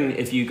wondering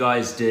if you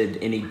guys did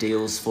any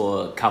deals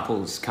for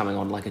couples coming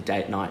on like a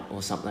date night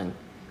or something.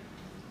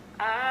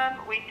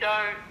 We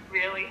don't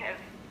really have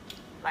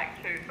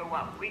like 2 for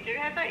 1. We do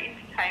have an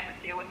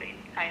entertainment deal with the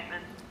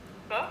entertainment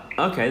book.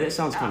 Okay, that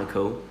sounds kind of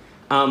cool.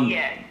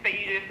 Yeah, but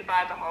you do have to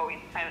buy the whole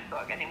entertainment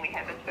book, and then we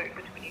have a 2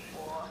 for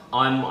 24.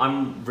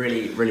 I'm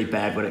really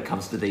bad when it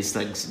comes to these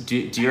things. Do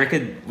you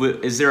reckon,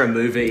 is there a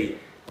movie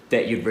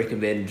that you'd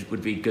recommend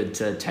would be good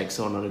to take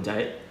someone on a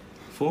date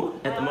for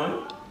at the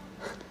moment?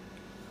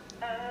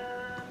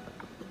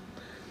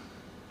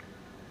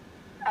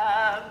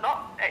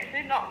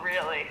 Not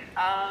really.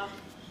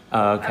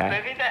 Okay.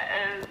 A movie that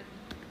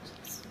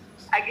is,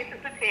 I guess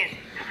it depends.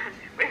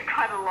 We've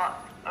got a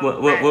lot.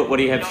 What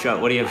do you have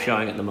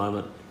showing at the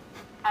moment?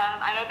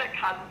 I know that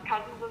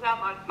Cousins is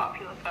our most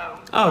popular film.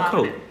 Oh,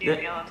 cool. It's a New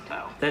Zealand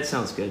film. That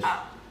sounds good.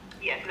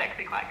 Yeah, so that could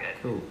be quite good.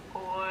 Cool.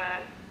 Or,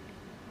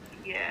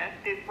 yeah,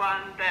 there's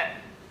one that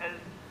is,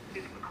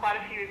 there's quite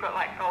a few. We've got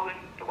like Golden,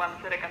 the ones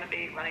that are going to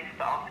be running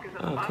fast because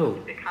at the moment cool.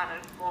 they're kind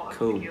of more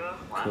Cool. obscure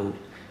ones. Cool.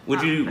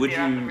 But there are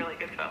some really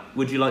good films.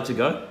 Would you like to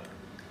go?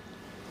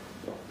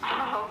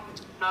 Oh,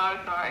 no,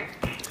 sorry.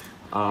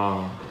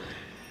 Oh.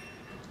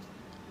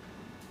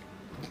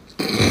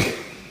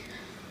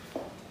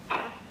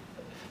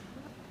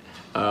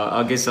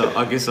 I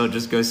guess I'll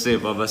just go see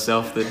it by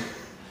myself then.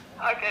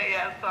 Okay,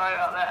 yeah, sorry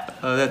about that.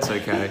 Oh, that's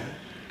okay.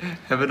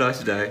 Have a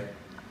nice day.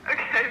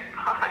 Okay,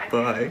 bye.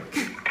 Bye.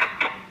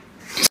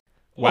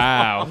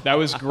 Wow, that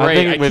was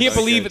great. I we've- can't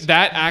believe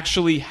that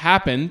actually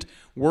happened,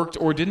 worked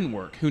or didn't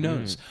work. Who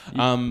knows?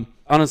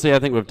 Honestly, I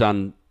think we've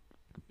done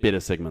better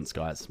segments,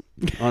 guys.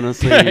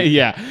 Honestly.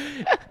 Yeah.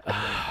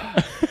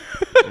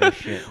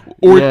 Shit.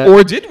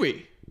 Or did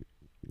we?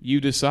 You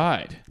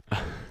decide.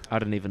 I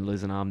didn't even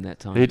lose an arm that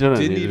time. He didn't.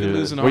 Didn't he even did.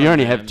 lose an Well, you arm,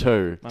 only man. have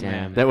 2. My Damn.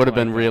 man. That would have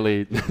I been like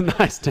really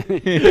nice.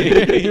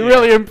 You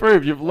really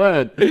improved. You've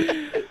learned.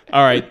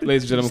 All right,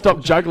 ladies and gentlemen.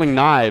 Stop juggling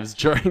knives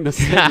during the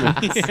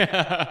segments.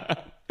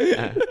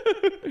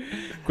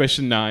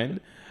 Question 9.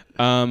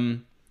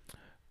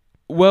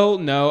 Well,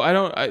 no, I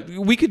don't.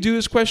 We could do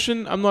this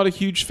question. I'm not a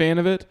huge fan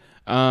of it.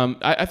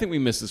 I think we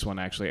missed this one,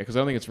 actually, because I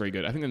don't think it's very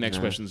good. I think the next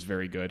question is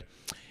very good.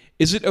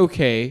 Is it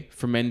okay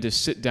for men to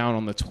sit down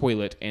on the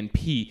toilet and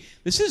pee?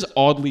 This is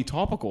oddly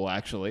topical,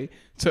 actually.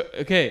 So,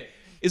 okay,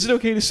 is it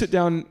okay to sit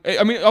down?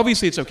 I mean,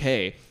 obviously it's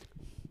okay,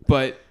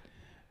 but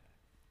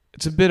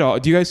it's a bit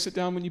odd. Do you guys sit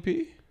down when you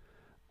pee?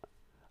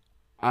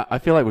 I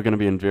feel like we're going to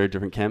be in very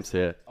different camps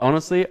here.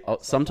 Honestly,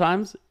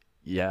 sometimes,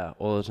 yeah,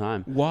 all the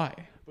time. Why?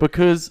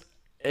 Because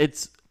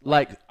it's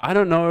like, I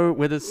don't know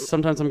whether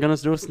sometimes I'm going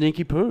to do a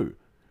sneaky poo.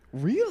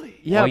 Really?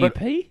 Yeah, While you but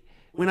pee?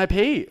 when I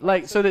pee,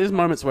 like, so there's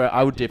moments where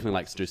I would definitely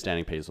like to do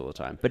standing pees all the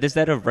time. But is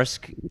that a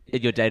risk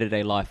in your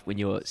day-to-day life when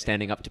you're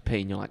standing up to pee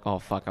and you're like, oh,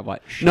 fuck, I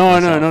might shit No,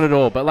 myself? not at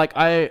all. But like,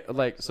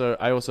 so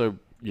I also,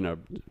 you know,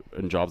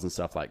 in jobs and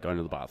stuff, like going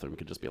to the bathroom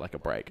could just be like a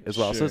break as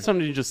well. So Sure.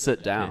 sometimes you just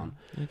sit down.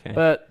 Okay.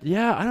 But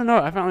yeah, I don't know.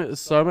 I found it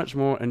so much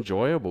more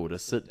enjoyable to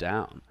sit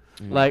down.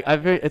 Like,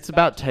 it's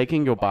about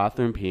taking your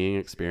bathroom peeing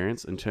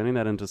experience and turning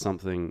that into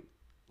something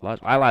large.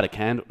 I light a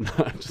candle.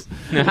 No, just,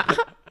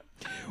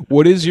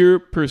 What is your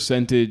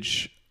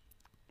percentage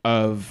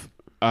of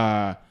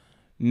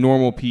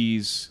normal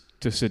peas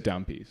to sit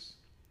down peas?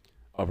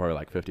 oh, probably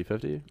like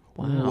 50-50.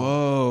 Wow.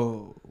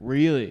 Whoa,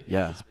 really?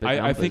 Yeah.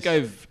 I think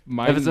If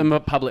mine. it's in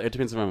public, it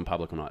depends if I'm in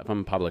public or not. If I'm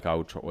in public, I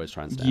will always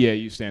try and stand. Yeah,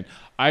 you stand.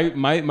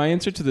 My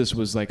answer to this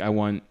was like I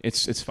want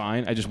it's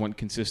fine. I just want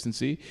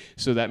consistency.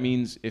 So that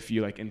means if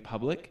you're like in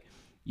public,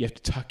 you have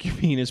to tuck your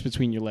penis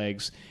between your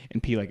legs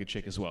and pee like a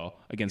chick as well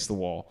against the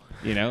wall.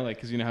 You know, like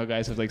because you know how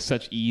guys have like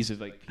such ease of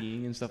like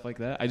peeing and stuff like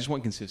that. I just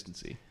want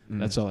consistency.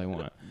 That's all I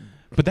want.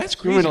 But that's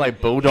You crazy. want to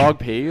like bulldog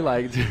pee?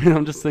 Like, dude,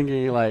 I'm just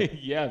thinking like,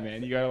 Yeah,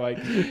 man, you gotta like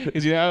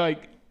because you know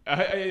like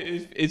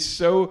it's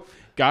so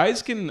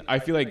guys can. I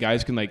feel like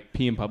guys can like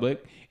pee in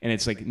public. And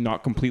it's like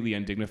not completely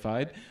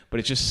undignified, but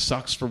it just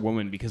sucks for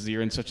women because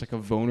you're in such like a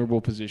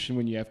vulnerable position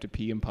when you have to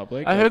pee in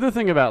public. I heard the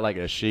thing about like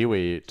a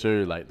shiwi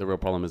too. Like the real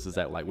problem is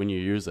that like when you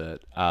use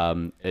it,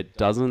 it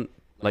doesn't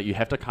like you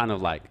have to kind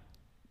of like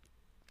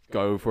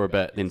go for a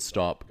bit then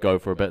stop, go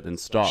for a bit then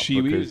stop.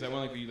 Shiwi, because- is that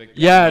one like where you like?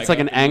 Yeah, leg it's like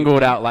up an and you-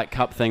 angled out like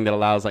cup thing that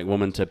allows like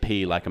women to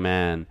pee like a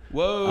man.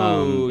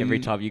 Whoa! Every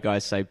time you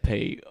guys say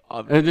pee,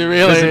 I'm And it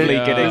really visibly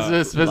Yeah. getting it's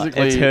just like,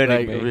 physically it's hurting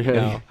like, me really-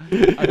 now.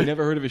 I've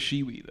never heard of a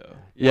shiwi though.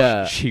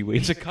 Yeah, Shiwi.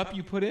 It's a cup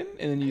you put in,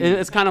 and then you.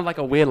 it's kind of like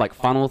a weird like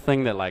funnel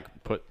thing that like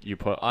you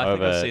put I think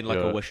over. I've seen like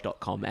your- a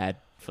Wish.com ad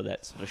for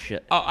that sort of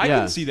shit. Oh, I Yeah.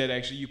 can see that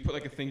actually. You put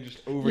like a thing just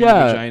over your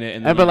Yeah, vagina,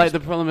 and then but you like just,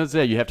 the problem is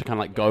there you have to kind of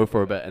like go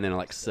for a bit and then it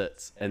like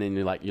sits and then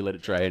you like you let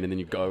it drain and then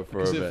you go for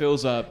a because bit. it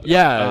fills up.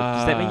 Yeah.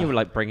 Does that mean you were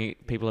like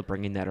people are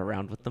bringing that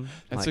around with them?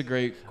 That's Like, a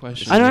great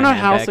question. I don't know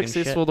handbag how and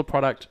successful shit. the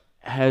product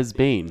has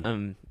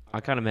been. I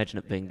can't imagine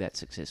it being that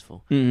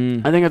successful.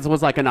 Mm-hmm. I think it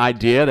was like an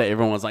idea that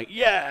everyone was like,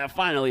 yeah,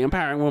 finally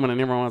empowering women,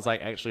 and everyone was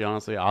like, actually,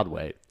 honestly, I'd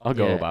wait. I'll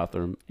go to Yeah. the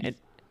bathroom. And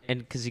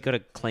because you got to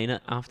clean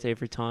it after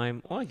every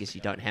time. Well, I guess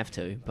you don't have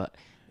to, but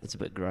it's a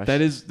bit gross.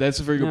 That's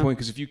a very good Yeah. point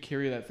because if you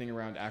carry that thing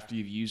around after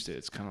you've used it,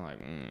 it's kind of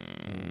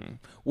like.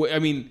 Well, I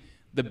mean,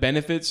 the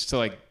benefits to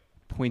like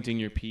pointing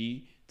your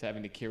pee to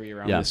having to carry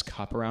around Yeah. this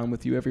cup around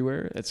with you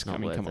everywhere. not I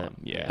mean, worth come it. on.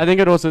 Yeah. I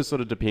think it also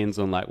sort of depends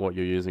on like what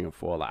you're using it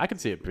for. Like I could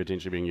see it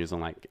potentially being used on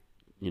like,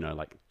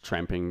 like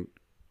tramping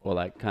or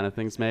like kind of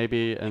things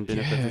maybe and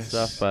benefits and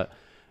stuff. But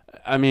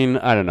I mean,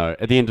 I don't know.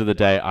 At the end of the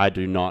day, I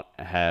do not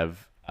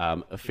have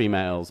a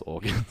female's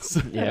organs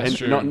that's and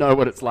true. not know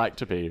what it's like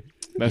to be.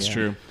 That's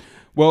true.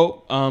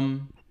 Well,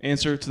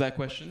 answer to that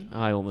question.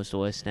 I almost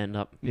always stand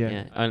up.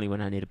 Yeah. Only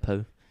when I need a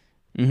poo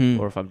Mm-hmm.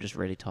 or if I'm just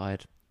really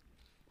tired.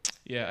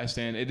 Yeah, I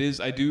stand. It is.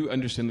 I do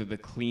understand the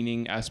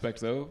cleaning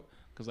aspect though,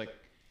 because like,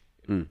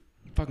 it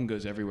fucking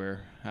goes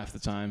everywhere half the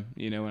time.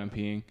 When I'm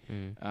peeing.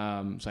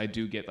 So I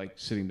do get like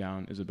sitting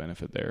down is a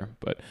benefit there.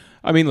 But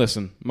I mean,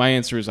 listen, my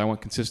answer is I want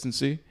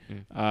consistency.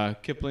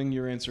 Kipling,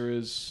 your answer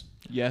is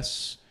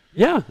yes.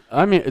 Yeah,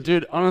 I mean,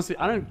 dude, honestly,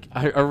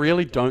 I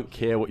really don't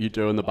care what you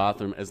do in the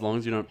bathroom as long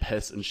as you don't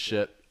piss and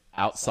shit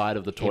outside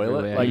of the toilet.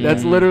 Everywhere. Like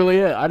that's literally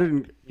it. I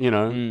didn't,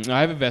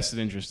 I have a vested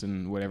interest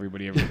in what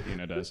everybody ever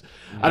does.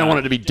 I don't want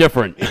it to be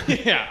different.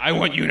 Yeah, I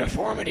want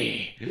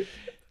uniformity.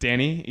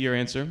 Danny, your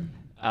answer?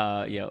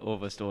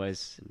 Almost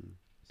always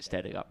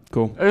standing up.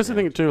 Cool. I also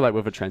think too, like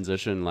with a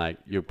transition, like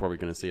you're probably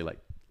going to see like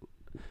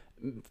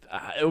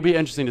it'll be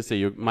interesting to see.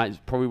 You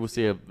probably will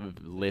see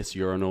less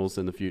urinals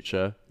in the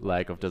future,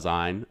 like of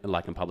design,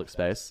 like in public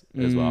space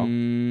as well.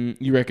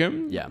 You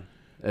reckon? Yeah,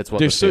 it's what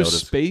There's the so field is.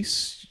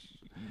 space.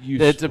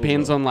 It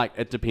depends on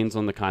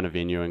the kind of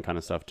venue and kind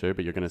of stuff too.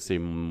 But you're going to see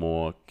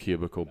more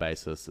cubicle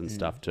basis and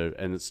stuff too,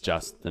 and it's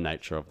just the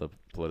nature of the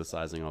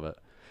politicizing of it.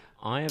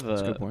 I have a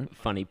good a point.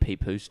 funny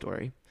pee-poo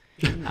story.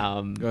 Go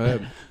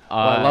ahead.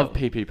 I love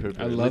pee poo poo.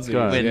 I love Let's these.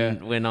 go.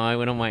 When I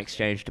went on my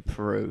exchange to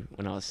Peru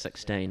when I was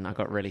 16, I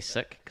got really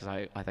sick because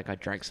I think I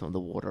drank some of the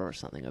water or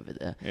something over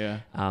there. Yeah.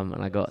 And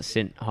I got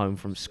sent home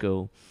from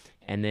school,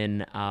 and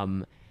then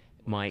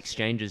my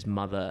exchange's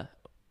mother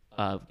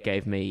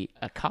gave me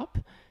a cup,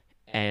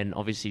 and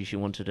obviously she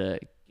wanted to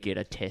get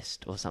a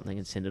test or something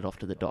and send it off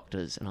to the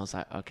doctors, and I was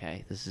like,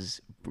 okay, this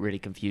is really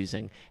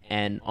confusing.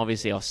 And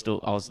obviously I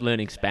was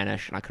learning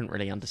Spanish and I couldn't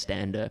really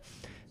understand her,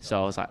 so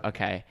I was like,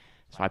 okay.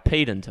 So I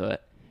peed into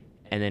it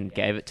and then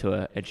gave it to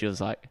her, and she was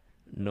like,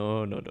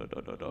 no. I know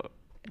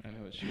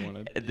what she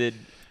wanted. And then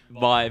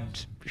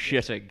mimed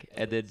shitting,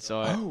 and then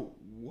so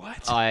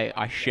What?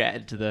 I shat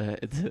into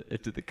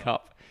the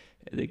cup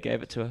and then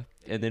gave it to her,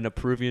 and then a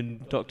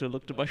Peruvian doctor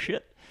looked at my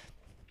shit.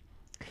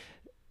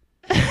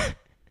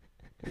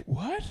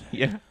 What?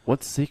 Yeah.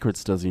 What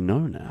secrets does he know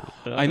now?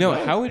 I know.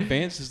 How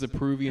advanced is the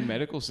Peruvian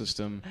medical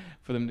system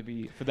for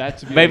that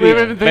to be? Maybe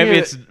Yeah.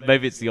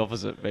 maybe it's the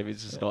opposite. Maybe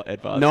it's just not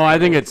advanced. No, I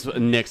think it's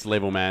next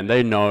level, man.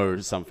 They know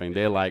something.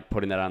 They're like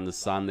putting that out in the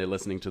sun. They're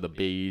listening to the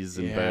bees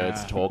and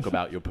birds talk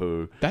about your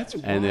poo. That's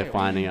and they're wild.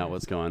 finding out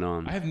what's going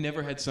on. I have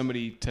never had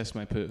somebody test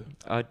my poo.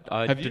 I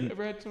Have didn't. you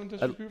ever had someone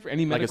test your poo for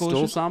any Like a medical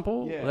stool issues?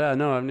 sample? Yeah.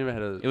 No, I've never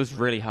had a. It was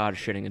really hard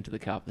shitting into the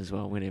cup as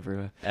well. Went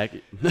everywhere.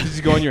 Did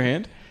it go on your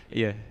hand?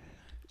 Yeah.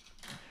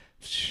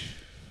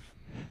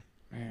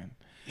 Man.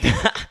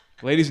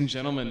 Ladies and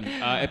gentlemen,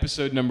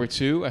 episode number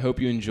 2. I hope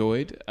you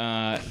enjoyed.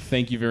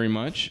 Thank you very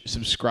much.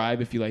 Subscribe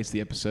if you liked the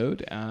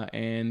episode,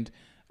 and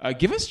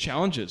give us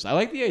challenges. I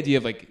like the idea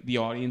of like the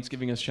audience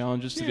giving us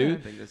challenges to do. I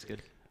think that's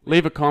good.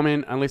 Leave a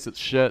comment. Unless it's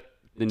shit,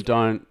 then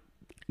don't.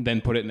 Then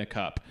put it in a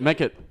cup.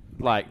 Make it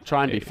like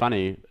try and be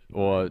funny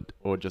or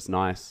just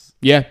nice.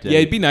 Yeah,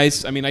 it'd be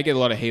nice. I mean, I get a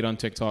lot of hate on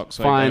TikTok,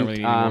 so I Find don't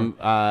really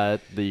anymore.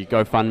 the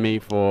GoFundMe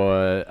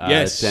for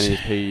Yes. Danny's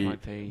P.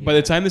 Might be, By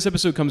the time this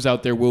episode comes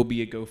out, there will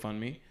be a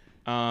GoFundMe.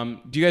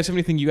 Do you guys have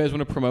anything you guys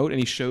want to promote?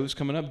 Any shows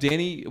coming up?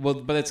 Danny, well,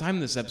 by the time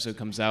this episode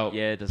comes out,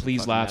 Yeah, it doesn't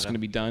Please fucking Laugh's matter. going to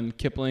be done.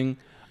 Kipling.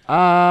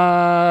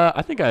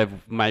 I think I have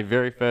my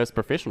very first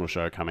professional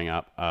show coming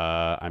up.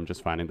 I'm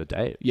just finding the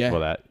date for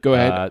that. Go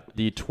ahead.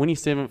 The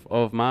 27th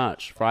of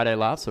March, Friday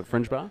Laughs at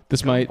Fringe Bar.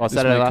 This might Or this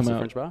Saturday might Laughs come at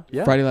out. Fringe Bar.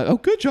 Yeah. Friday Live. Oh,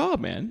 good job,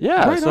 man.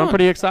 Yeah, Right so I'm on.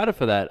 pretty excited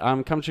for that.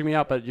 Come check me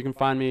out, but you can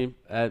find me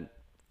at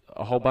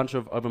a whole bunch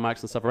of open mics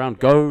and stuff around.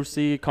 Go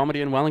see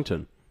comedy in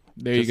Wellington.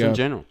 There just you go. in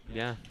general.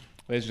 Yeah.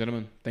 Ladies and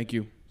gentlemen, thank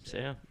you. So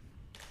yeah.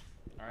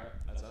 All right,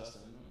 that's us.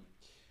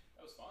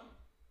 That was fun.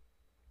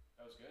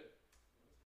 That was good.